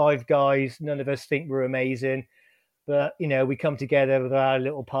 5 guys, none of us think we're amazing, but we come together with our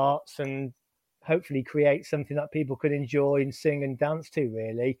little parts and hopefully create something that people could enjoy and sing and dance to.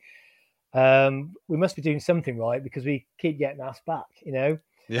 Really, we must be doing something right because we keep getting asked back.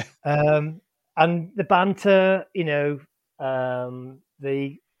 And the banter, the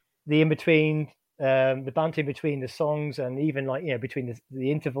in between, the banter in between the songs, and even between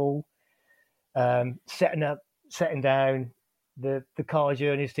the interval, setting down, the car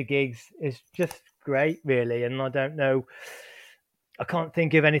journeys to gigs is just great, really. And I don't know, I can't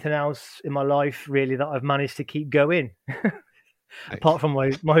think of anything else in my life really that I've managed to keep going, apart from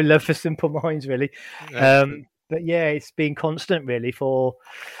my love for Simple Minds, really. But it's been constant really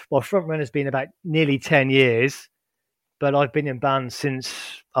Frontrunner's been about nearly 10 years, but I've been in bands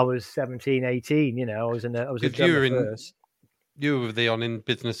since I was 17, 18. I was a drummer first. You were in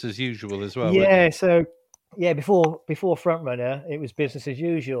Business as Usual as well. Before Frontrunner, it was Business as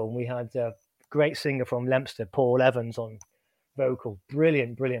Usual, and we had a great singer from Leominster, Paul Evans, on vocal,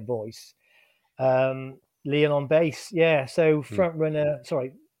 brilliant voice. Leon on bass. So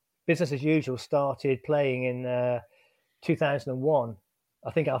Business as Usual started playing in 2001.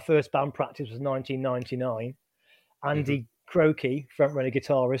 I think our first band practice was 1999. Andy Croakey, Frontrunner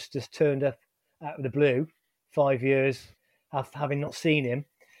guitarist, just turned up out of the blue, 5 years having not seen him,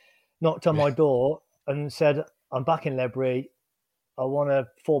 knocked on my door and said, "I'm back in Ledbury. I want to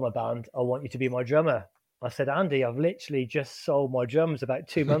form a band. I want you to be my drummer." I said, "Andy, I've literally just sold my drums about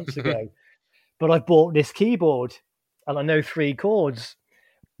 2 months ago, but I bought this keyboard and I know 3 chords.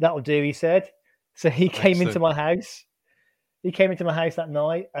 That'll do," he said. So he came into my house. He came into my house that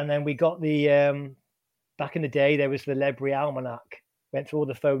night, and then we got the back in the day there was the Ledbury Almanac. Went through all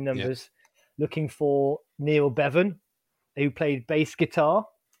the phone numbers, looking for Neil Bevan, who played bass guitar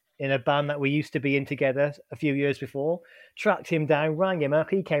in a band that we used to be in together a few years before. Tracked him down, rang him up.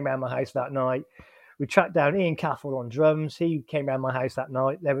 He came around my house that night. We tracked down Ian Caffel on drums. He came around my house that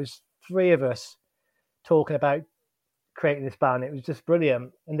night. There was 3 of us talking about creating this band. It was just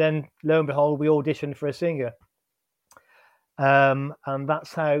brilliant. And then lo and behold, we auditioned for a singer. And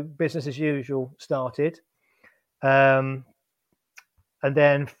that's how Business as Usual started. And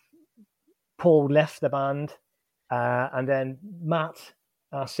then Paul left the band. And then Matt,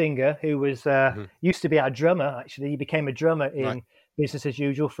 our singer, who was used to be our drummer, actually, he became a drummer in Business as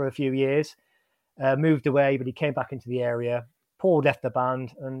Usual for a few years. Moved away, but he came back into the area. Paul left the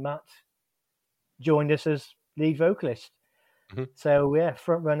band, and Matt joined us as lead vocalist. So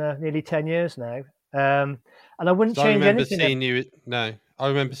Frontrunner nearly 10 years now. And I wouldn't change anything. I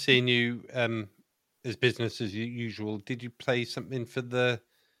remember seeing you as Business as Usual. Did you play something for the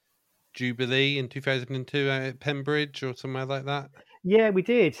Jubilee in 2002 at Pembridge or somewhere like that? Yeah, we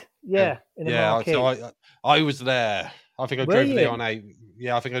did. In the marquee. So I was there. I think I drove the on out.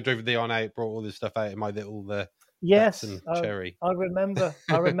 Yeah, I think I drove the on out. Brought all this stuff out in my little Cherry. I remember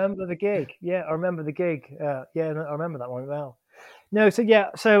the gig. Yeah, I remember the gig. I remember that one well. No,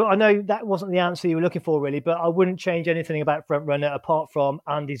 so I know that wasn't the answer you were looking for, really, but I wouldn't change anything about Frontrunner apart from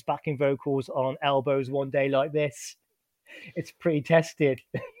Andy's backing vocals on Elbows One Day Like This. It's pretty tested.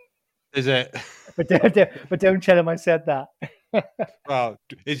 Is it? But don't tell him I said that. Well,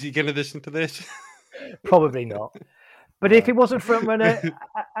 is he going to listen to this? Probably not. But if it wasn't Frontrunner,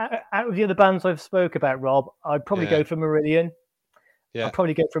 out of the other bands I've spoke about, Rob, I'd probably go for Marillion. Yeah. I'd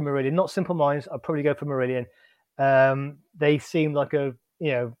probably go for Marillion. Not Simple Minds. I'd probably go for Marillion. They seem like a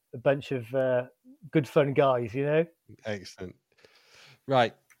bunch of good fun guys. Excellent.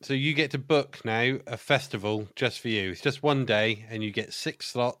 Right. So you get to book now a festival just for you. It's just one day, and you get 6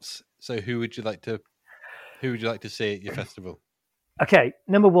 slots. So who would you like to see at your festival? Okay,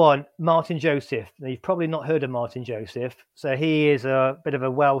 number 1, Martin Joseph. Now, you've probably not heard of Martin Joseph. So he is a bit of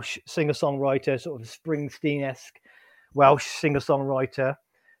a Welsh singer-songwriter, sort of Springsteen-esque Welsh singer-songwriter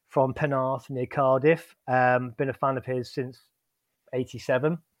from Penarth near Cardiff. Been a fan of his since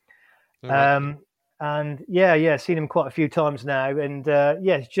 87. Right. And seen him quite a few times now. And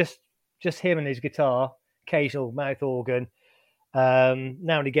it's just him and his guitar, occasional mouth organ. Now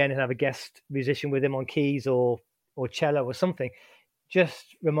and again, he'll have a guest musician with him on keys or cello or something.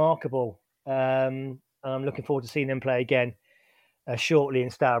 Just remarkable. I'm looking forward to seeing him play again shortly in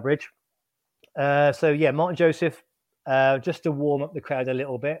Stourbridge. Martin Joseph, just to warm up the crowd a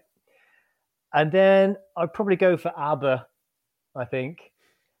little bit. And then I'd probably go for ABBA, I think.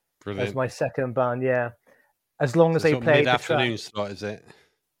 Brilliant. As my second band, yeah. As long as they sort of play mid-afternoon slot, is it?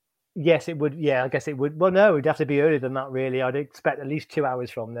 Yes, it would. Yeah, I guess it would. Well, no, it'd have to be earlier than that, really. I'd expect at least 2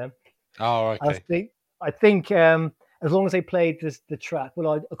 hours from them. Oh, okay. I think as long as they played the track,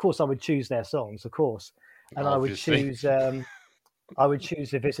 well, of course, I would choose their songs, of course, and Obviously. I would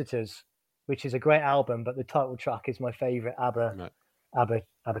choose The Visitors, which is a great album, but the title track is my favourite ABBA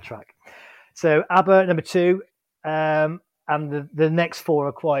track. So ABBA number 2, and the next 4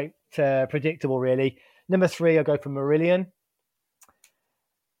 are quite predictable, really. Number 3, I'll go for Marillion.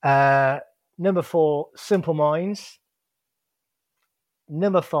 Number 4, Simple Minds.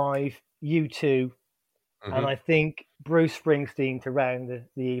 Number 5, U2. Mm-hmm. And I think Bruce Springsteen to round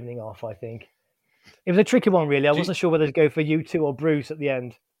the evening off, I think. It was a tricky one, really. I wasn't sure whether to go for U2 or Bruce at the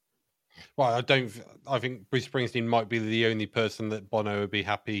end. Well, I think Bruce Springsteen might be the only person that Bono would be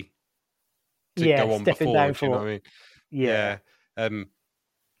happy to go on before. Down you know what I mean?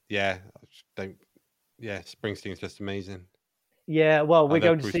 Yeah. Springsteen's just amazing. Yeah, well, we're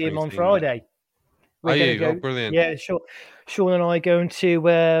going to see him on Friday. Are you? Oh, brilliant. Yeah, sure. Sean and I are going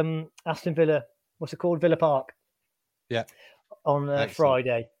to Aston Villa. What's it called? Villa Park. Yeah. On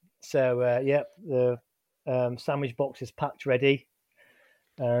Friday. So, the sandwich box is packed ready.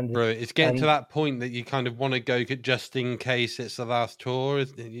 And brilliant. It's getting to that point that you kind of want to go just in case it's the last tour.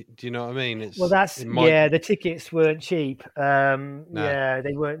 Do you know what I mean? The tickets weren't cheap. No. Yeah,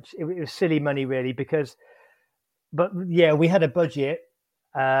 they weren't. It was silly money, really, but we had a budget,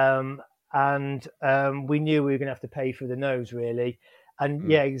 and we knew we were going to have to pay through the nose, really.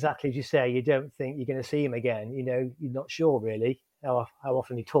 And exactly as you say, you don't think you're going to see him again. You're not sure really how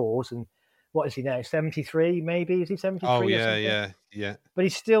often he tours. And what is he now? 73, maybe? Is he 73? Oh yeah. But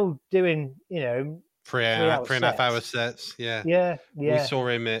he's still doing, 3.5 hour sets. Yeah. Yeah. We saw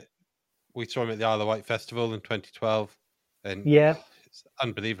him at the Isle of Wight Festival in 2012, and it's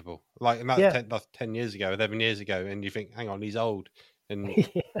unbelievable. And that's 10 years ago, 11 years ago, and you think, hang on, he's old, and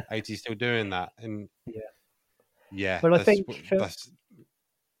he's still doing that, and But I think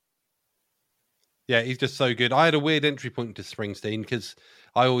he's just so good. I had a weird entry point to Springsteen because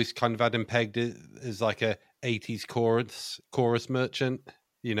I always kind of had him pegged as like a 80s chorus merchant.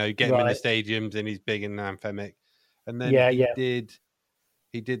 Get him in the stadiums and he's big and anthemic. And then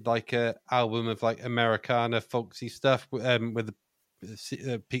he did like a album of like Americana folksy stuff with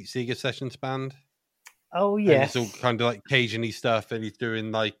the Pete Seeger Sessions band. Oh yeah, it's all kind of like Cajun-y stuff, and he's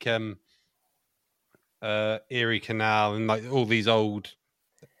doing like Erie Canal and like all these old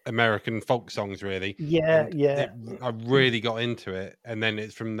American folk songs, really. I really got into it, and then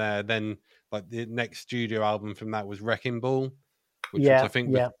it's from there. Then like the next studio album from that was Wrecking Ball, which was, I think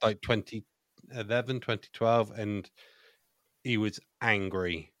was like 2011, 2012, and he was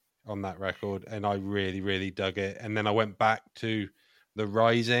angry on that record, and I really, really dug it. And then I went back to The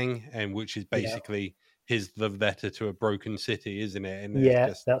Rising, and which is basically his love letter to a broken city, isn't it? And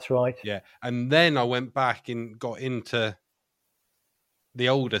that's right. Yeah, and then I went back and got into the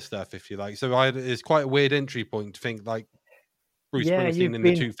older stuff, if you like. So it's quite a weird entry point to think like Bruce Springsteen in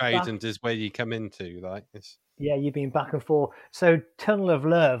the 2000s is where you come into like this. Yeah, you've been back and forth. So Tunnel of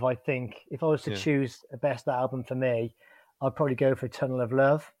Love, I think, if I was to choose a best album for me, I'd probably go for Tunnel of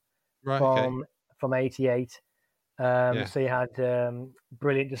Love from 88. So you had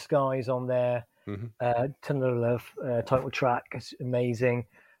Brilliant Disguise on there. Tunnel of Love title track, it's amazing.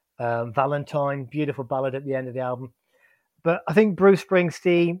 Valentine, beautiful ballad at the end of the album. But I think Bruce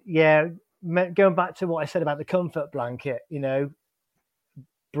Springsteen, going back to what I said about the comfort blanket,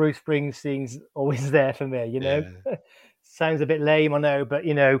 Bruce Springsteen's always there for me, Sounds a bit lame, I know, but,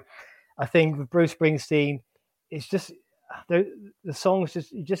 I think with Bruce Springsteen, it's just, the songs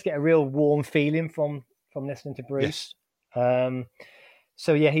you just get a real warm feeling from listening to Bruce. Yes.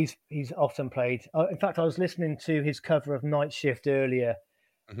 So yeah, he's often played. In fact, I was listening to his cover of Night Shift earlier.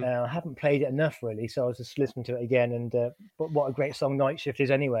 I haven't played it enough really, so I was just listening to it again. And but what a great song Night Shift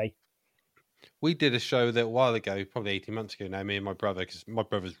is anyway. We did a show that a while ago, probably 18 months ago now, me and my brother, because my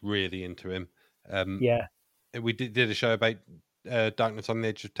brother's really into him. Yeah. We did a show about Darkness on the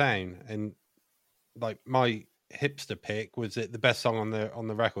Edge of Town, and like my hipster pick was that the best song on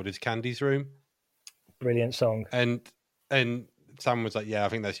the record is Candy's Room. Brilliant song. And Sam was like, "Yeah, I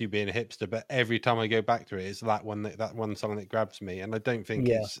think that's you being a hipster." But every time I go back to it, it's that one song that grabs me. And I don't think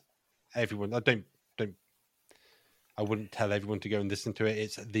it's everyone. I wouldn't tell everyone to go and listen to it.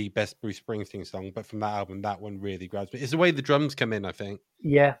 It's the best Bruce Springsteen song, but from that album, that one really grabs me. It's the way the drums come in, I think.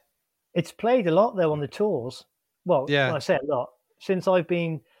 Yeah, it's played a lot though on the tours. Well, I say a lot since I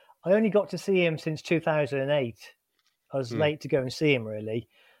only got to see him since 2008. I was late to go and see him really.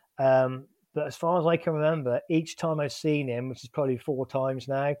 But as far as I can remember, each time I've seen him, which is probably 4 times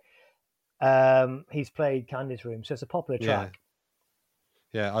now, he's played Candy's Room. So it's a popular track.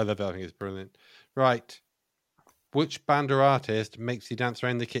 Yeah, I love it. I think it's brilliant. Right. Which band or artist makes you dance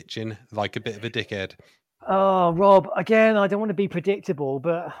around the kitchen like a bit of a dickhead? Oh, Rob, again, I don't want to be predictable,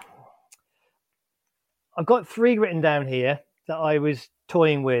 but I've got 3 written down here that I was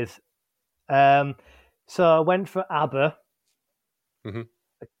toying with. So I went for ABBA. Mm-hmm.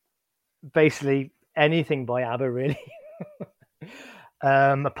 Basically anything by ABBA, really.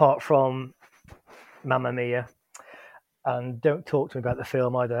 Apart from Mamma Mia. And don't talk to me about the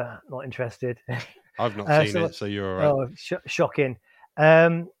film either. Not interested. I've not seen it, so you're all right. Oh, shocking.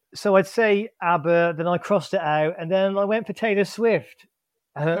 So I'd say ABBA, then I crossed it out, and then I went for Taylor Swift.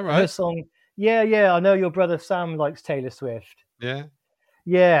 Her song, I know your brother Sam likes Taylor Swift.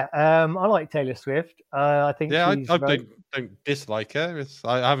 Yeah, I like Taylor Swift. I think I she's don't dislike her.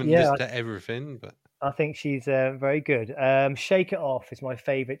 I haven't listened to everything, but I think she's very good. Shake It Off is my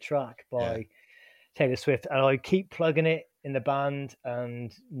favourite track by Taylor Swift, and I keep plugging it in the band,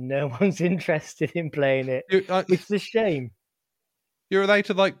 and no one's interested in playing it, which is a shame. You're allowed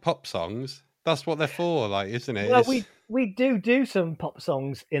to like pop songs. That's what they're for, like, isn't it? Well, we do some pop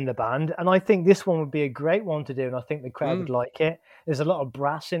songs in the band, and I think this one would be a great one to do, and I think the crowd would like it. There's a lot of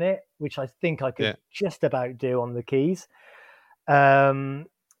brass in it, which I think I could just about do on the keys. So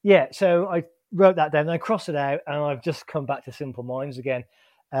I wrote that down, and I crossed it out, and I've just come back to Simple Minds again.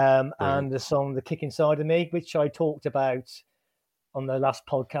 And the song The Kick Inside of Me, which I talked about on the last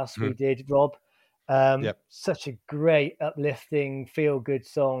podcast we did, Rob. Such a great, uplifting, feel-good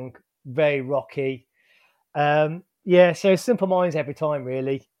song, very rocky. So Simple Minds every time,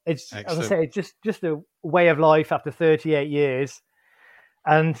 really. It's excellent. As I say, it's just a way of life after 38 years.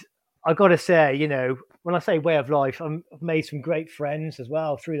 And I got to say, when I say way of life, I've made some great friends as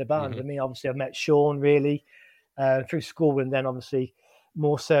well through the band. I mean, obviously, I've met Sean, really, through school, and then obviously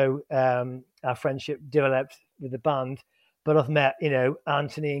more so our friendship developed with the band. But I've met,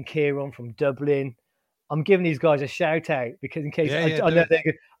 Anthony and Kieran from Dublin. I'm giving these guys a shout out because in case I know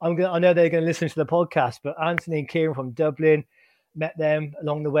they're going to listen to the podcast. But Anthony and Kieran from Dublin, met them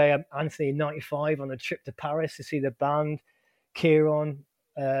along the way. Anthony in '95 on a trip to Paris to see the band. Kieran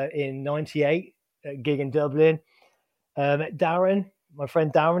in '98, a gig in Dublin. Met Darren, my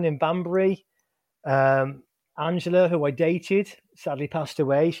friend Darren in Banbury. Angela, who I dated, sadly passed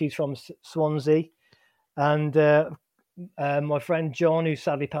away. She's from Swansea. And my friend John, who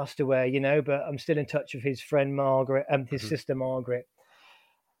sadly passed away, but I'm still in touch with his friend Margaret and his sister Margaret.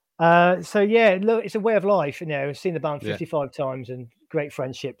 Look, it's a way of life, I've seen the band 55 times and great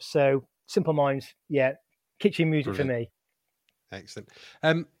friendships. So Simple Minds, kitchen music for me. Excellent.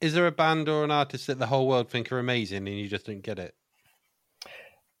 Is there a band or an artist that the whole world think are amazing and you just don't get it?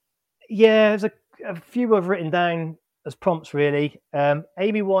 Yeah, there's a few I've written down as prompts, really.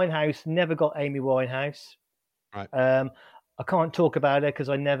 Amy Winehouse, never got Amy Winehouse. Right. I can't talk about her because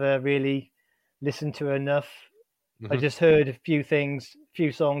I never really listened to her enough. I just heard a few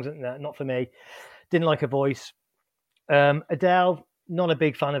songs, and not for me. Didn't like her voice. Adele, not a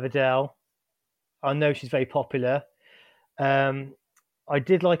big fan of Adele. I know she's very popular. I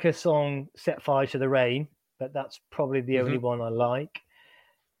did like her song Set Fire to the Rain, but that's probably the only one I like.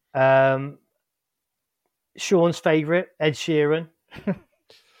 Sean's favourite, Ed Sheeran.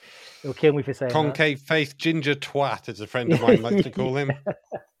 He'll kill me for saying concave faced ginger twat, as a friend of mine likes to call him.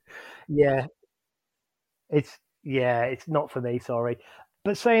 It's not for me, sorry.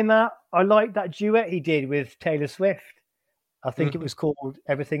 But saying that, I like that duet he did with Taylor Swift. I think it was called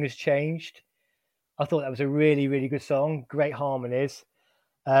Everything Has Changed. I thought that was a really, really good song. Great harmonies.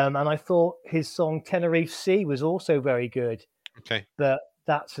 And I thought his song Tenerife Sea was also very good. Okay. But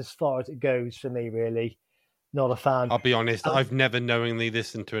that's as far as it goes for me, really. Not a fan. I'll be honest, I've never knowingly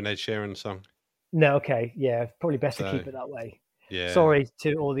listened to an Ed Sheeran song. No, okay. Yeah, probably best to keep it that way. Yeah. Sorry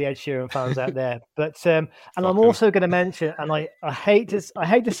to all the Ed Sheeran fans out there. But and I'm also going to mention, and I hate to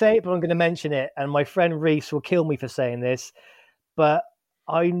say it, but I'm going to mention it, and my friend Reese will kill me for saying this, but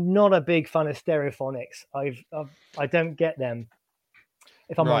I'm not a big fan of Stereophonics. I don't get them,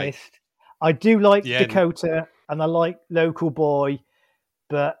 if I'm honest. I do like Dakota and I like Local Boy,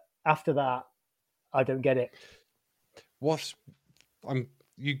 but after that, I don't get it.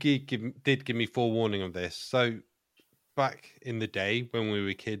 You did give me forewarning of this. So back in the day when we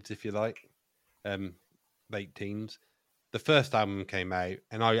were kids, if you like, late teens, the first album came out,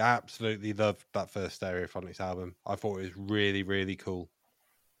 and I absolutely loved that first Stereophonics album. I thought it was really, really cool.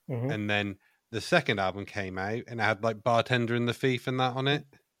 Mm-hmm. And then the second album came out, and it had like Bartender and the Thief and that on it.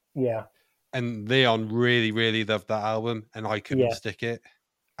 Yeah. And Leon really, really loved that album, and I couldn't stick it.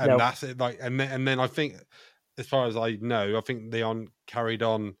 And that's it. Like, and then I think, as far as I know, I think Leon carried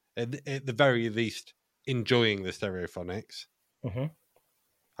on at the very least enjoying the Stereophonics. Mm-hmm.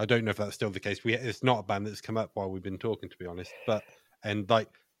 I don't know if that's still the case. It's not a band that's come up while we've been talking, to be honest. And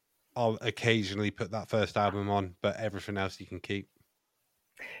I'll occasionally put that first album on, but everything else you can keep.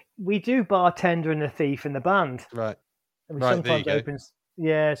 We do Bartender and the Thief in the band, right? Sometimes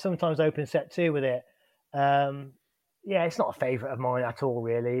open set 2 with it. It's not a favourite of mine at all,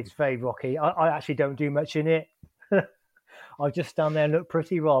 really. It's very rocky. I actually don't do much in it. I just stand there and look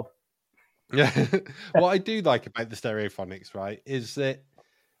pretty, Rob. Yeah. What I do like about the Stereophonics, right, is that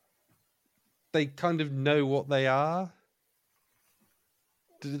they kind of know what they are.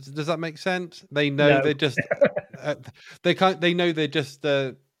 Does that make sense? They know they're just they know they're just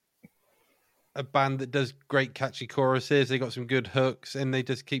a band that does great catchy choruses. They got some good hooks, and they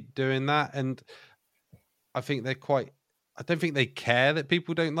just keep doing that. And I think I don't think they care that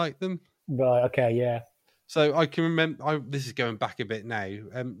people don't like them. Right. Okay. Yeah. So I can remember. This is going back a bit now. Do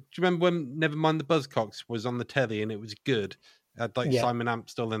you remember when Nevermind the Buzzcocks was on the telly and it was good? Simon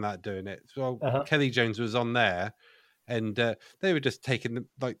Amstell in that doing it. So Kelly Jones was on there, and they were just taking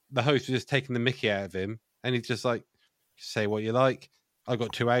the host was just taking the mickey out of him, and he's just like, "Say what you like. I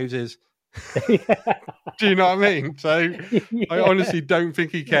got 2 houses." Do you know what I mean? So I honestly don't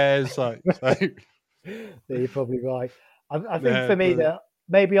think he cares. You're probably right. I think for me that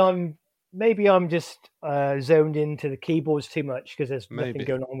maybe I'm just zoned into the keyboards too much, because there's nothing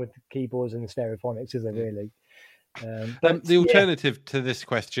going on with the keyboards and the Stereophonics, is there really? But the alternative to this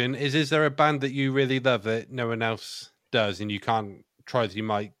question is there a band that you really love that no one else does, and you can't try as you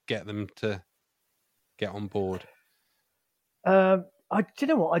might get them to get on board? Do you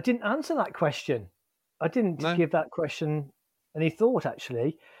know what? I didn't answer that question. I didn't give that question any thought,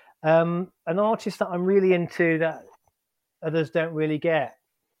 actually. An artist that I'm really into that others don't really get.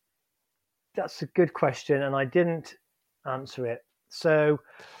 That's a good question, and I didn't answer it. So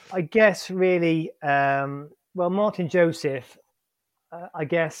I guess really, Martin Joseph, I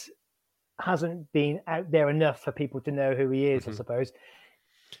guess, hasn't been out there enough for people to know who he is, I suppose.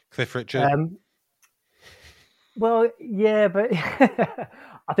 Cliff Richard. Well, yeah, but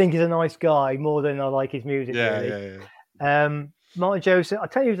I think he's a nice guy more than I like his music. Really. Yeah. Martin Joseph, I'll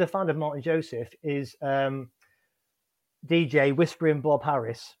tell you who's a fan of Martin Joseph is DJ Whispering Bob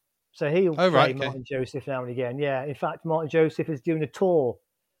Harris. So he'll play Martin Joseph now and again. Yeah, in fact, Martin Joseph is doing a tour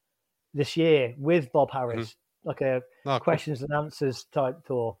this year with Bob Harris, like a questions and answers type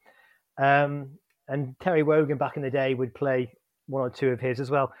tour. And Terry Wogan back in the day would play 1 or 2 of his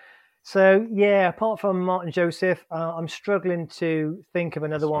as well. So, yeah, apart from Martin Joseph, I'm struggling to think of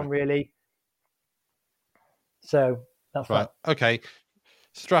another one, really. So, that's right. Okay.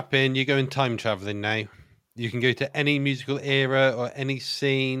 Strap in. You're going time traveling now. You can go to any musical era or any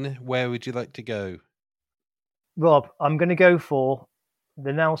scene. Where would you like to go? Rob, I'm going to go for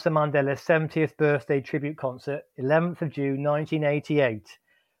the Nelson Mandela 70th birthday tribute concert, 11th of June, 1988,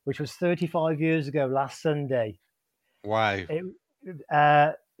 which was 35 years ago last Sunday. Wow.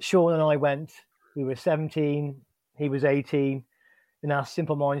 Sean and I went. We were 17. He was 18. In our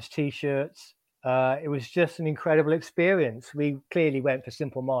Simple Minds T-shirts. It was just an incredible experience. We clearly went for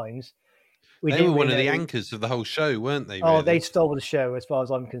Simple Minds. They were one of the anchors of the whole show, weren't they? Oh, they stole the show as far as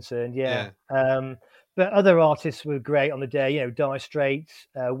I'm concerned, yeah. But other artists were great on the day, Dire Straits,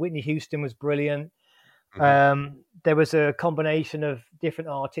 Whitney Houston was brilliant. Mm-hmm. There was a combination of different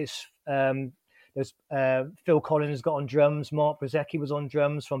artists. There's Phil Collins got on drums, Mark Brzezicki was on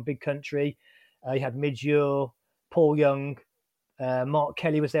drums from Big Country. You had Midge Ure, Paul Young, Mark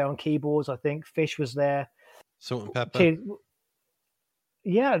Kelly was there on keyboards, I think. Fish was there. Salt and Pepper.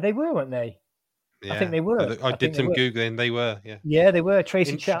 Yeah, they were, weren't they? Yeah. I think they were. I did some Googling. They were, yeah. Yeah, they were.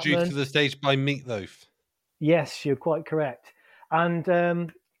 Tracy Introduced Chapman. to the stage by Meatloaf. Yes, you're quite correct.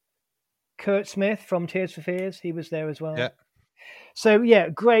 And Kurt Smith from Tears for Fears, he was there as well. Yeah. So, yeah,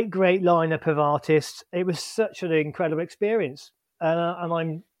 great lineup of artists. It was such an incredible experience. And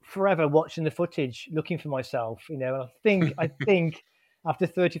I'm forever watching the footage, looking for myself, And I think after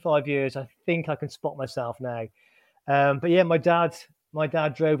 35 years, I think I can spot myself now. But yeah, my dad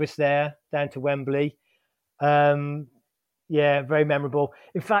drove us there down to Wembley. Yeah, very memorable.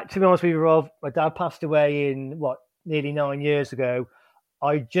 In fact, to be honest with you, Rob, my dad passed away in nearly 9 years ago.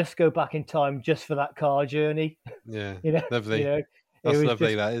 I just go back in time just for that car journey. Yeah, lovely. That's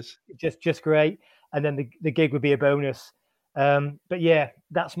lovely. That is just great. And then the gig would be a bonus. But yeah,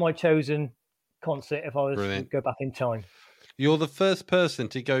 that's my chosen concert if I was to go back in time. You're the first person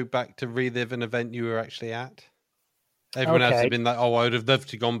to go back to relive an event you were actually at. Everyone else has been like, oh, I would have loved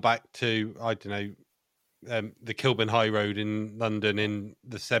to gone back to, I don't know, the Kilburn High Road in London in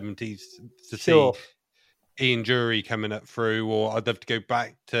the 70s to see Ian Dury coming up through, or I'd love to go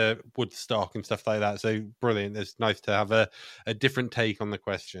back to Woodstock and stuff like that. So brilliant. It's nice to have a different take on the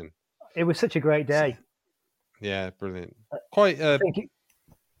question. It was such a great day. Yeah, brilliant. Quite a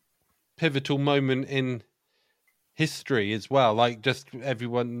pivotal moment in history as well. Like just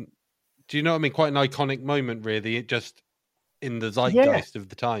everyone, do you know what I mean? Quite an iconic moment, really. It just in the zeitgeist of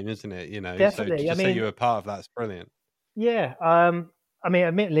the time, isn't it? Definitely. So to say you were part of that's brilliant. Yeah. I mean,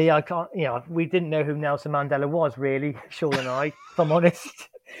 admittedly, I can't. We didn't know who Nelson Mandela was, really. Sean and I, if I'm honest,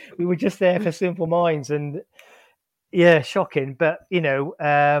 we were just there for Simple Minds, and yeah, shocking. But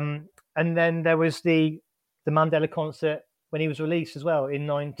and then there was the Mandela concert when he was released as well in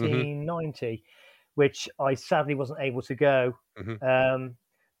 1990, which I sadly wasn't able to go.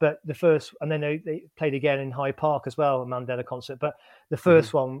 But the first, and then they played again in Hyde Park as well, a Mandela concert. But the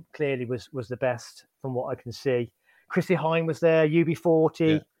first one clearly was the best from what I can see. Chrissie Hynde was there,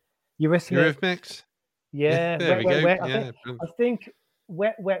 UB40, Eurythmics. Yeah, there we go. Wet. I think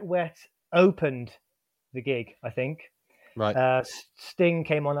Wet opened the gig. I think. Right. Sting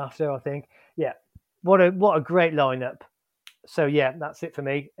came on after. I think. Yeah. What a great lineup. So yeah, that's it for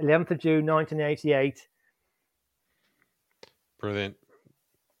me. 11th of June, 1988. Brilliant.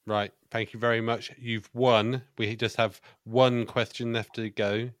 Right. Thank you very much. You've won. We just have one question left to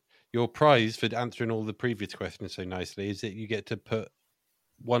go. Your prize for answering all the previous questions so nicely is that you get to put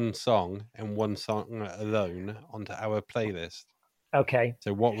one song and one song alone onto our playlist. Okay.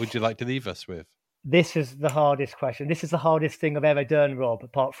 So what would you like to leave us with? This is the hardest question. This is the hardest thing I've ever done, Rob,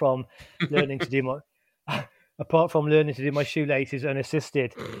 apart from learning to do my shoelaces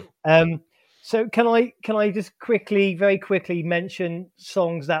unassisted. So can I just very quickly mention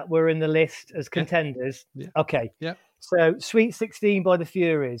songs that were in the list as contenders? Yeah. Okay. Yeah. So Sweet 16 by the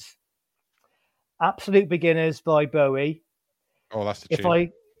Furies. Absolute Beginners by Bowie. Oh, that's the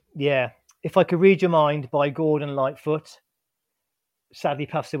tune. If I Could Read Your Mind by Gordon Lightfoot. Sadly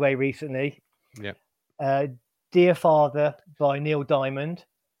passed away recently. Yeah. Dear Father by Neil Diamond.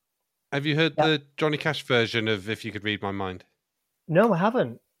 Have you heard the Johnny Cash version of If You Could Read My Mind? No, I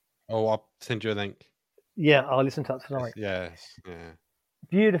haven't. Oh, I'll send you a link. Yeah, I'll listen to that tonight. Yes. Yeah.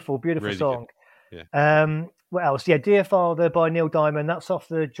 Beautiful really song. Good. Yeah. What else? Yeah, Dear Father by Neil Diamond. That's off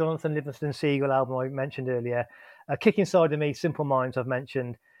the Jonathan Livingston Seagull album I mentioned earlier. Kick Inside of Me, Simple Minds I've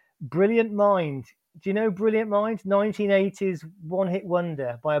mentioned. Brilliant Mind. Do you know Brilliant Mind? 1980s one-hit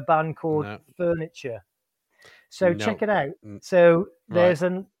wonder by a band called Furniture. So check it out. So there's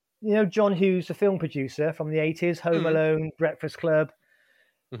John Hughes, the film producer from the 80s, Home Alone, Breakfast Club,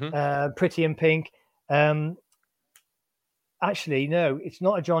 Pretty in Pink. Actually, no, it's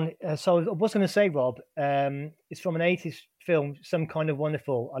not a John. So I was going to say, Rob, it's from an 80s film, Some Kind of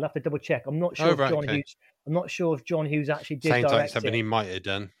Wonderful. I'll have to double check. I'm not sure Hughes. I'm not sure if John Hughes actually did direct like something he might have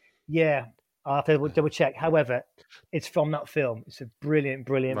done. Yeah, I'll have to double check. However, it's from that film. It's a brilliant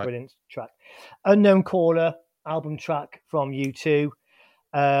track. Unknown Caller album track from U2.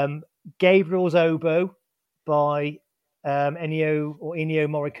 Gabriel's Oboe by Ennio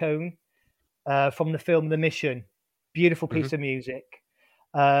Morricone from the film The Mission. Beautiful piece of music,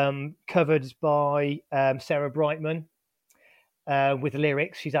 covered by Sarah Brightman with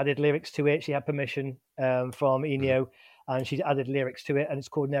lyrics. She's added lyrics to it. She had permission from Ennio, and she's added lyrics to it, and it's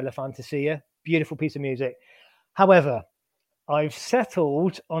called Nella Fantasia. Beautiful piece of music. However, I've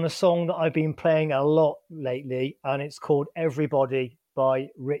settled on a song that I've been playing a lot lately, and it's called Everybody by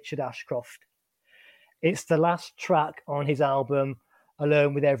Richard Ashcroft. It's the last track on his album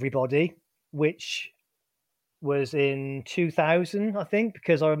Alone with Everybody, which was in 2000, I think,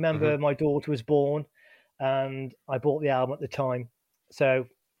 because I remember my daughter was born and I bought the album at the time. So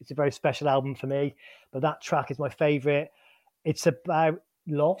it's a very special album for me. But that track is my favourite. It's about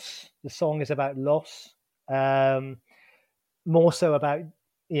loss. The song is about loss. More so about,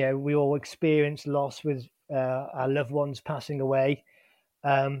 we all experience loss with our loved ones passing away.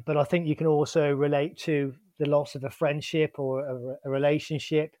 But I think you can also relate to the loss of a friendship or a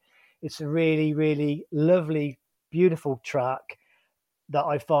relationship. It's a really, really lovely, beautiful track that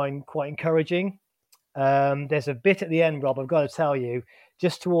I find quite encouraging. There's a bit at the end, Rob, I've got to tell you,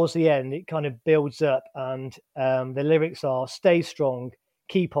 just towards the end, it kind of builds up, and the lyrics are, stay strong,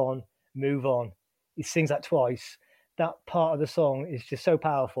 keep on, move on. He sings that twice. That part of the song is just so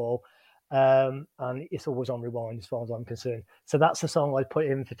powerful, and it's always on rewind as far as I'm concerned. So that's the song I put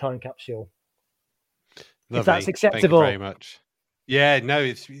in for Time Capsule. Lovely. If that's acceptable. Thank you very much. Yeah, no,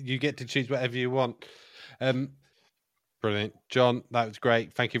 you get to choose whatever you want. Brilliant. John, that was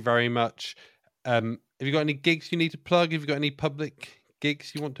great. Thank you very much. Have you got any gigs you need to plug? Have you got any public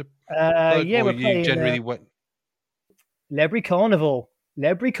gigs you want to plug? Yeah, we're playing Ledbury Carnival.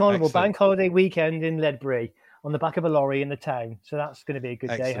 Excellent. Bank holiday weekend in Ledbury on the back of a lorry in the town. So that's going to be a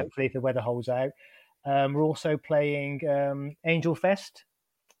good day, hopefully, if the weather holds out. We're also playing Angel Fest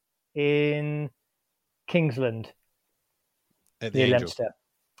in Kingsland. At the Angel? Leicester.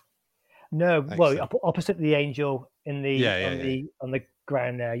 No, well, opposite the Angel in the on the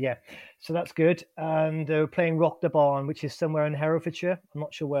ground there, yeah. So that's good. And we're playing Rock the Barn, which is somewhere in Herefordshire. I'm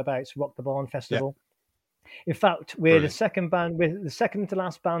not sure whereabouts. Rock the Barn Festival. Yeah. In fact, we're the second to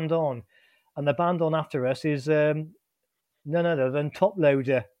last band on, and the band on after us is none other than Top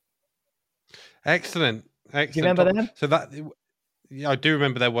Loader. Excellent. Do you remember them? So I do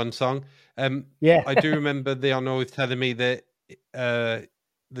remember their one song. Yeah, I do remember the Honor always telling me that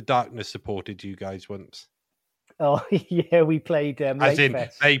the Darkness supported you guys once. Oh yeah, we played. As in,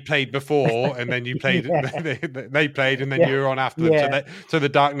 they played before, and then you played. they played, and then you were on after them. Yeah. So the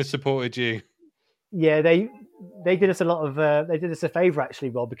Darkness supported you. Yeah, they did us a lot of. They did us a favour actually,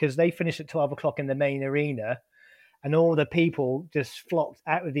 Rob, because they finished at 12 o'clock in the main arena, and all the people just flocked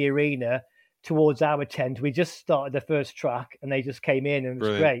out of the arena towards our tent. We just started the first track, and they just came in, and it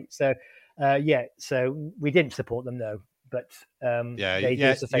was great. So, so we didn't support them, no. But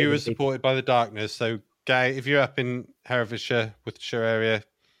you were supported by the Darkness. So, Guy, if you're up in Herefordshire, Worcestershire area,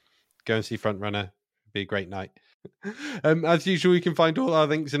 go and see Front Runner. It'd be a great night. As usual, you can find all our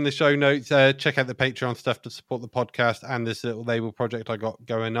links in the show notes. Check out the Patreon stuff to support the podcast and this little label project I got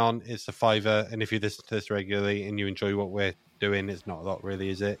going on. It's a $5, and if you listen to this regularly and you enjoy what we're doing, it's not a lot, really,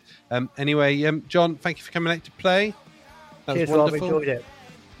 is it? Anyway, John, thank you for coming out to play. That was wonderful. Rob, enjoyed it.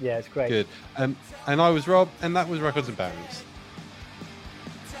 Yeah, it's great. Good. And I was Rob, and that was Records and Bands.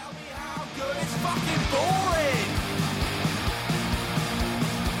 Tell me how good it's fucking boring.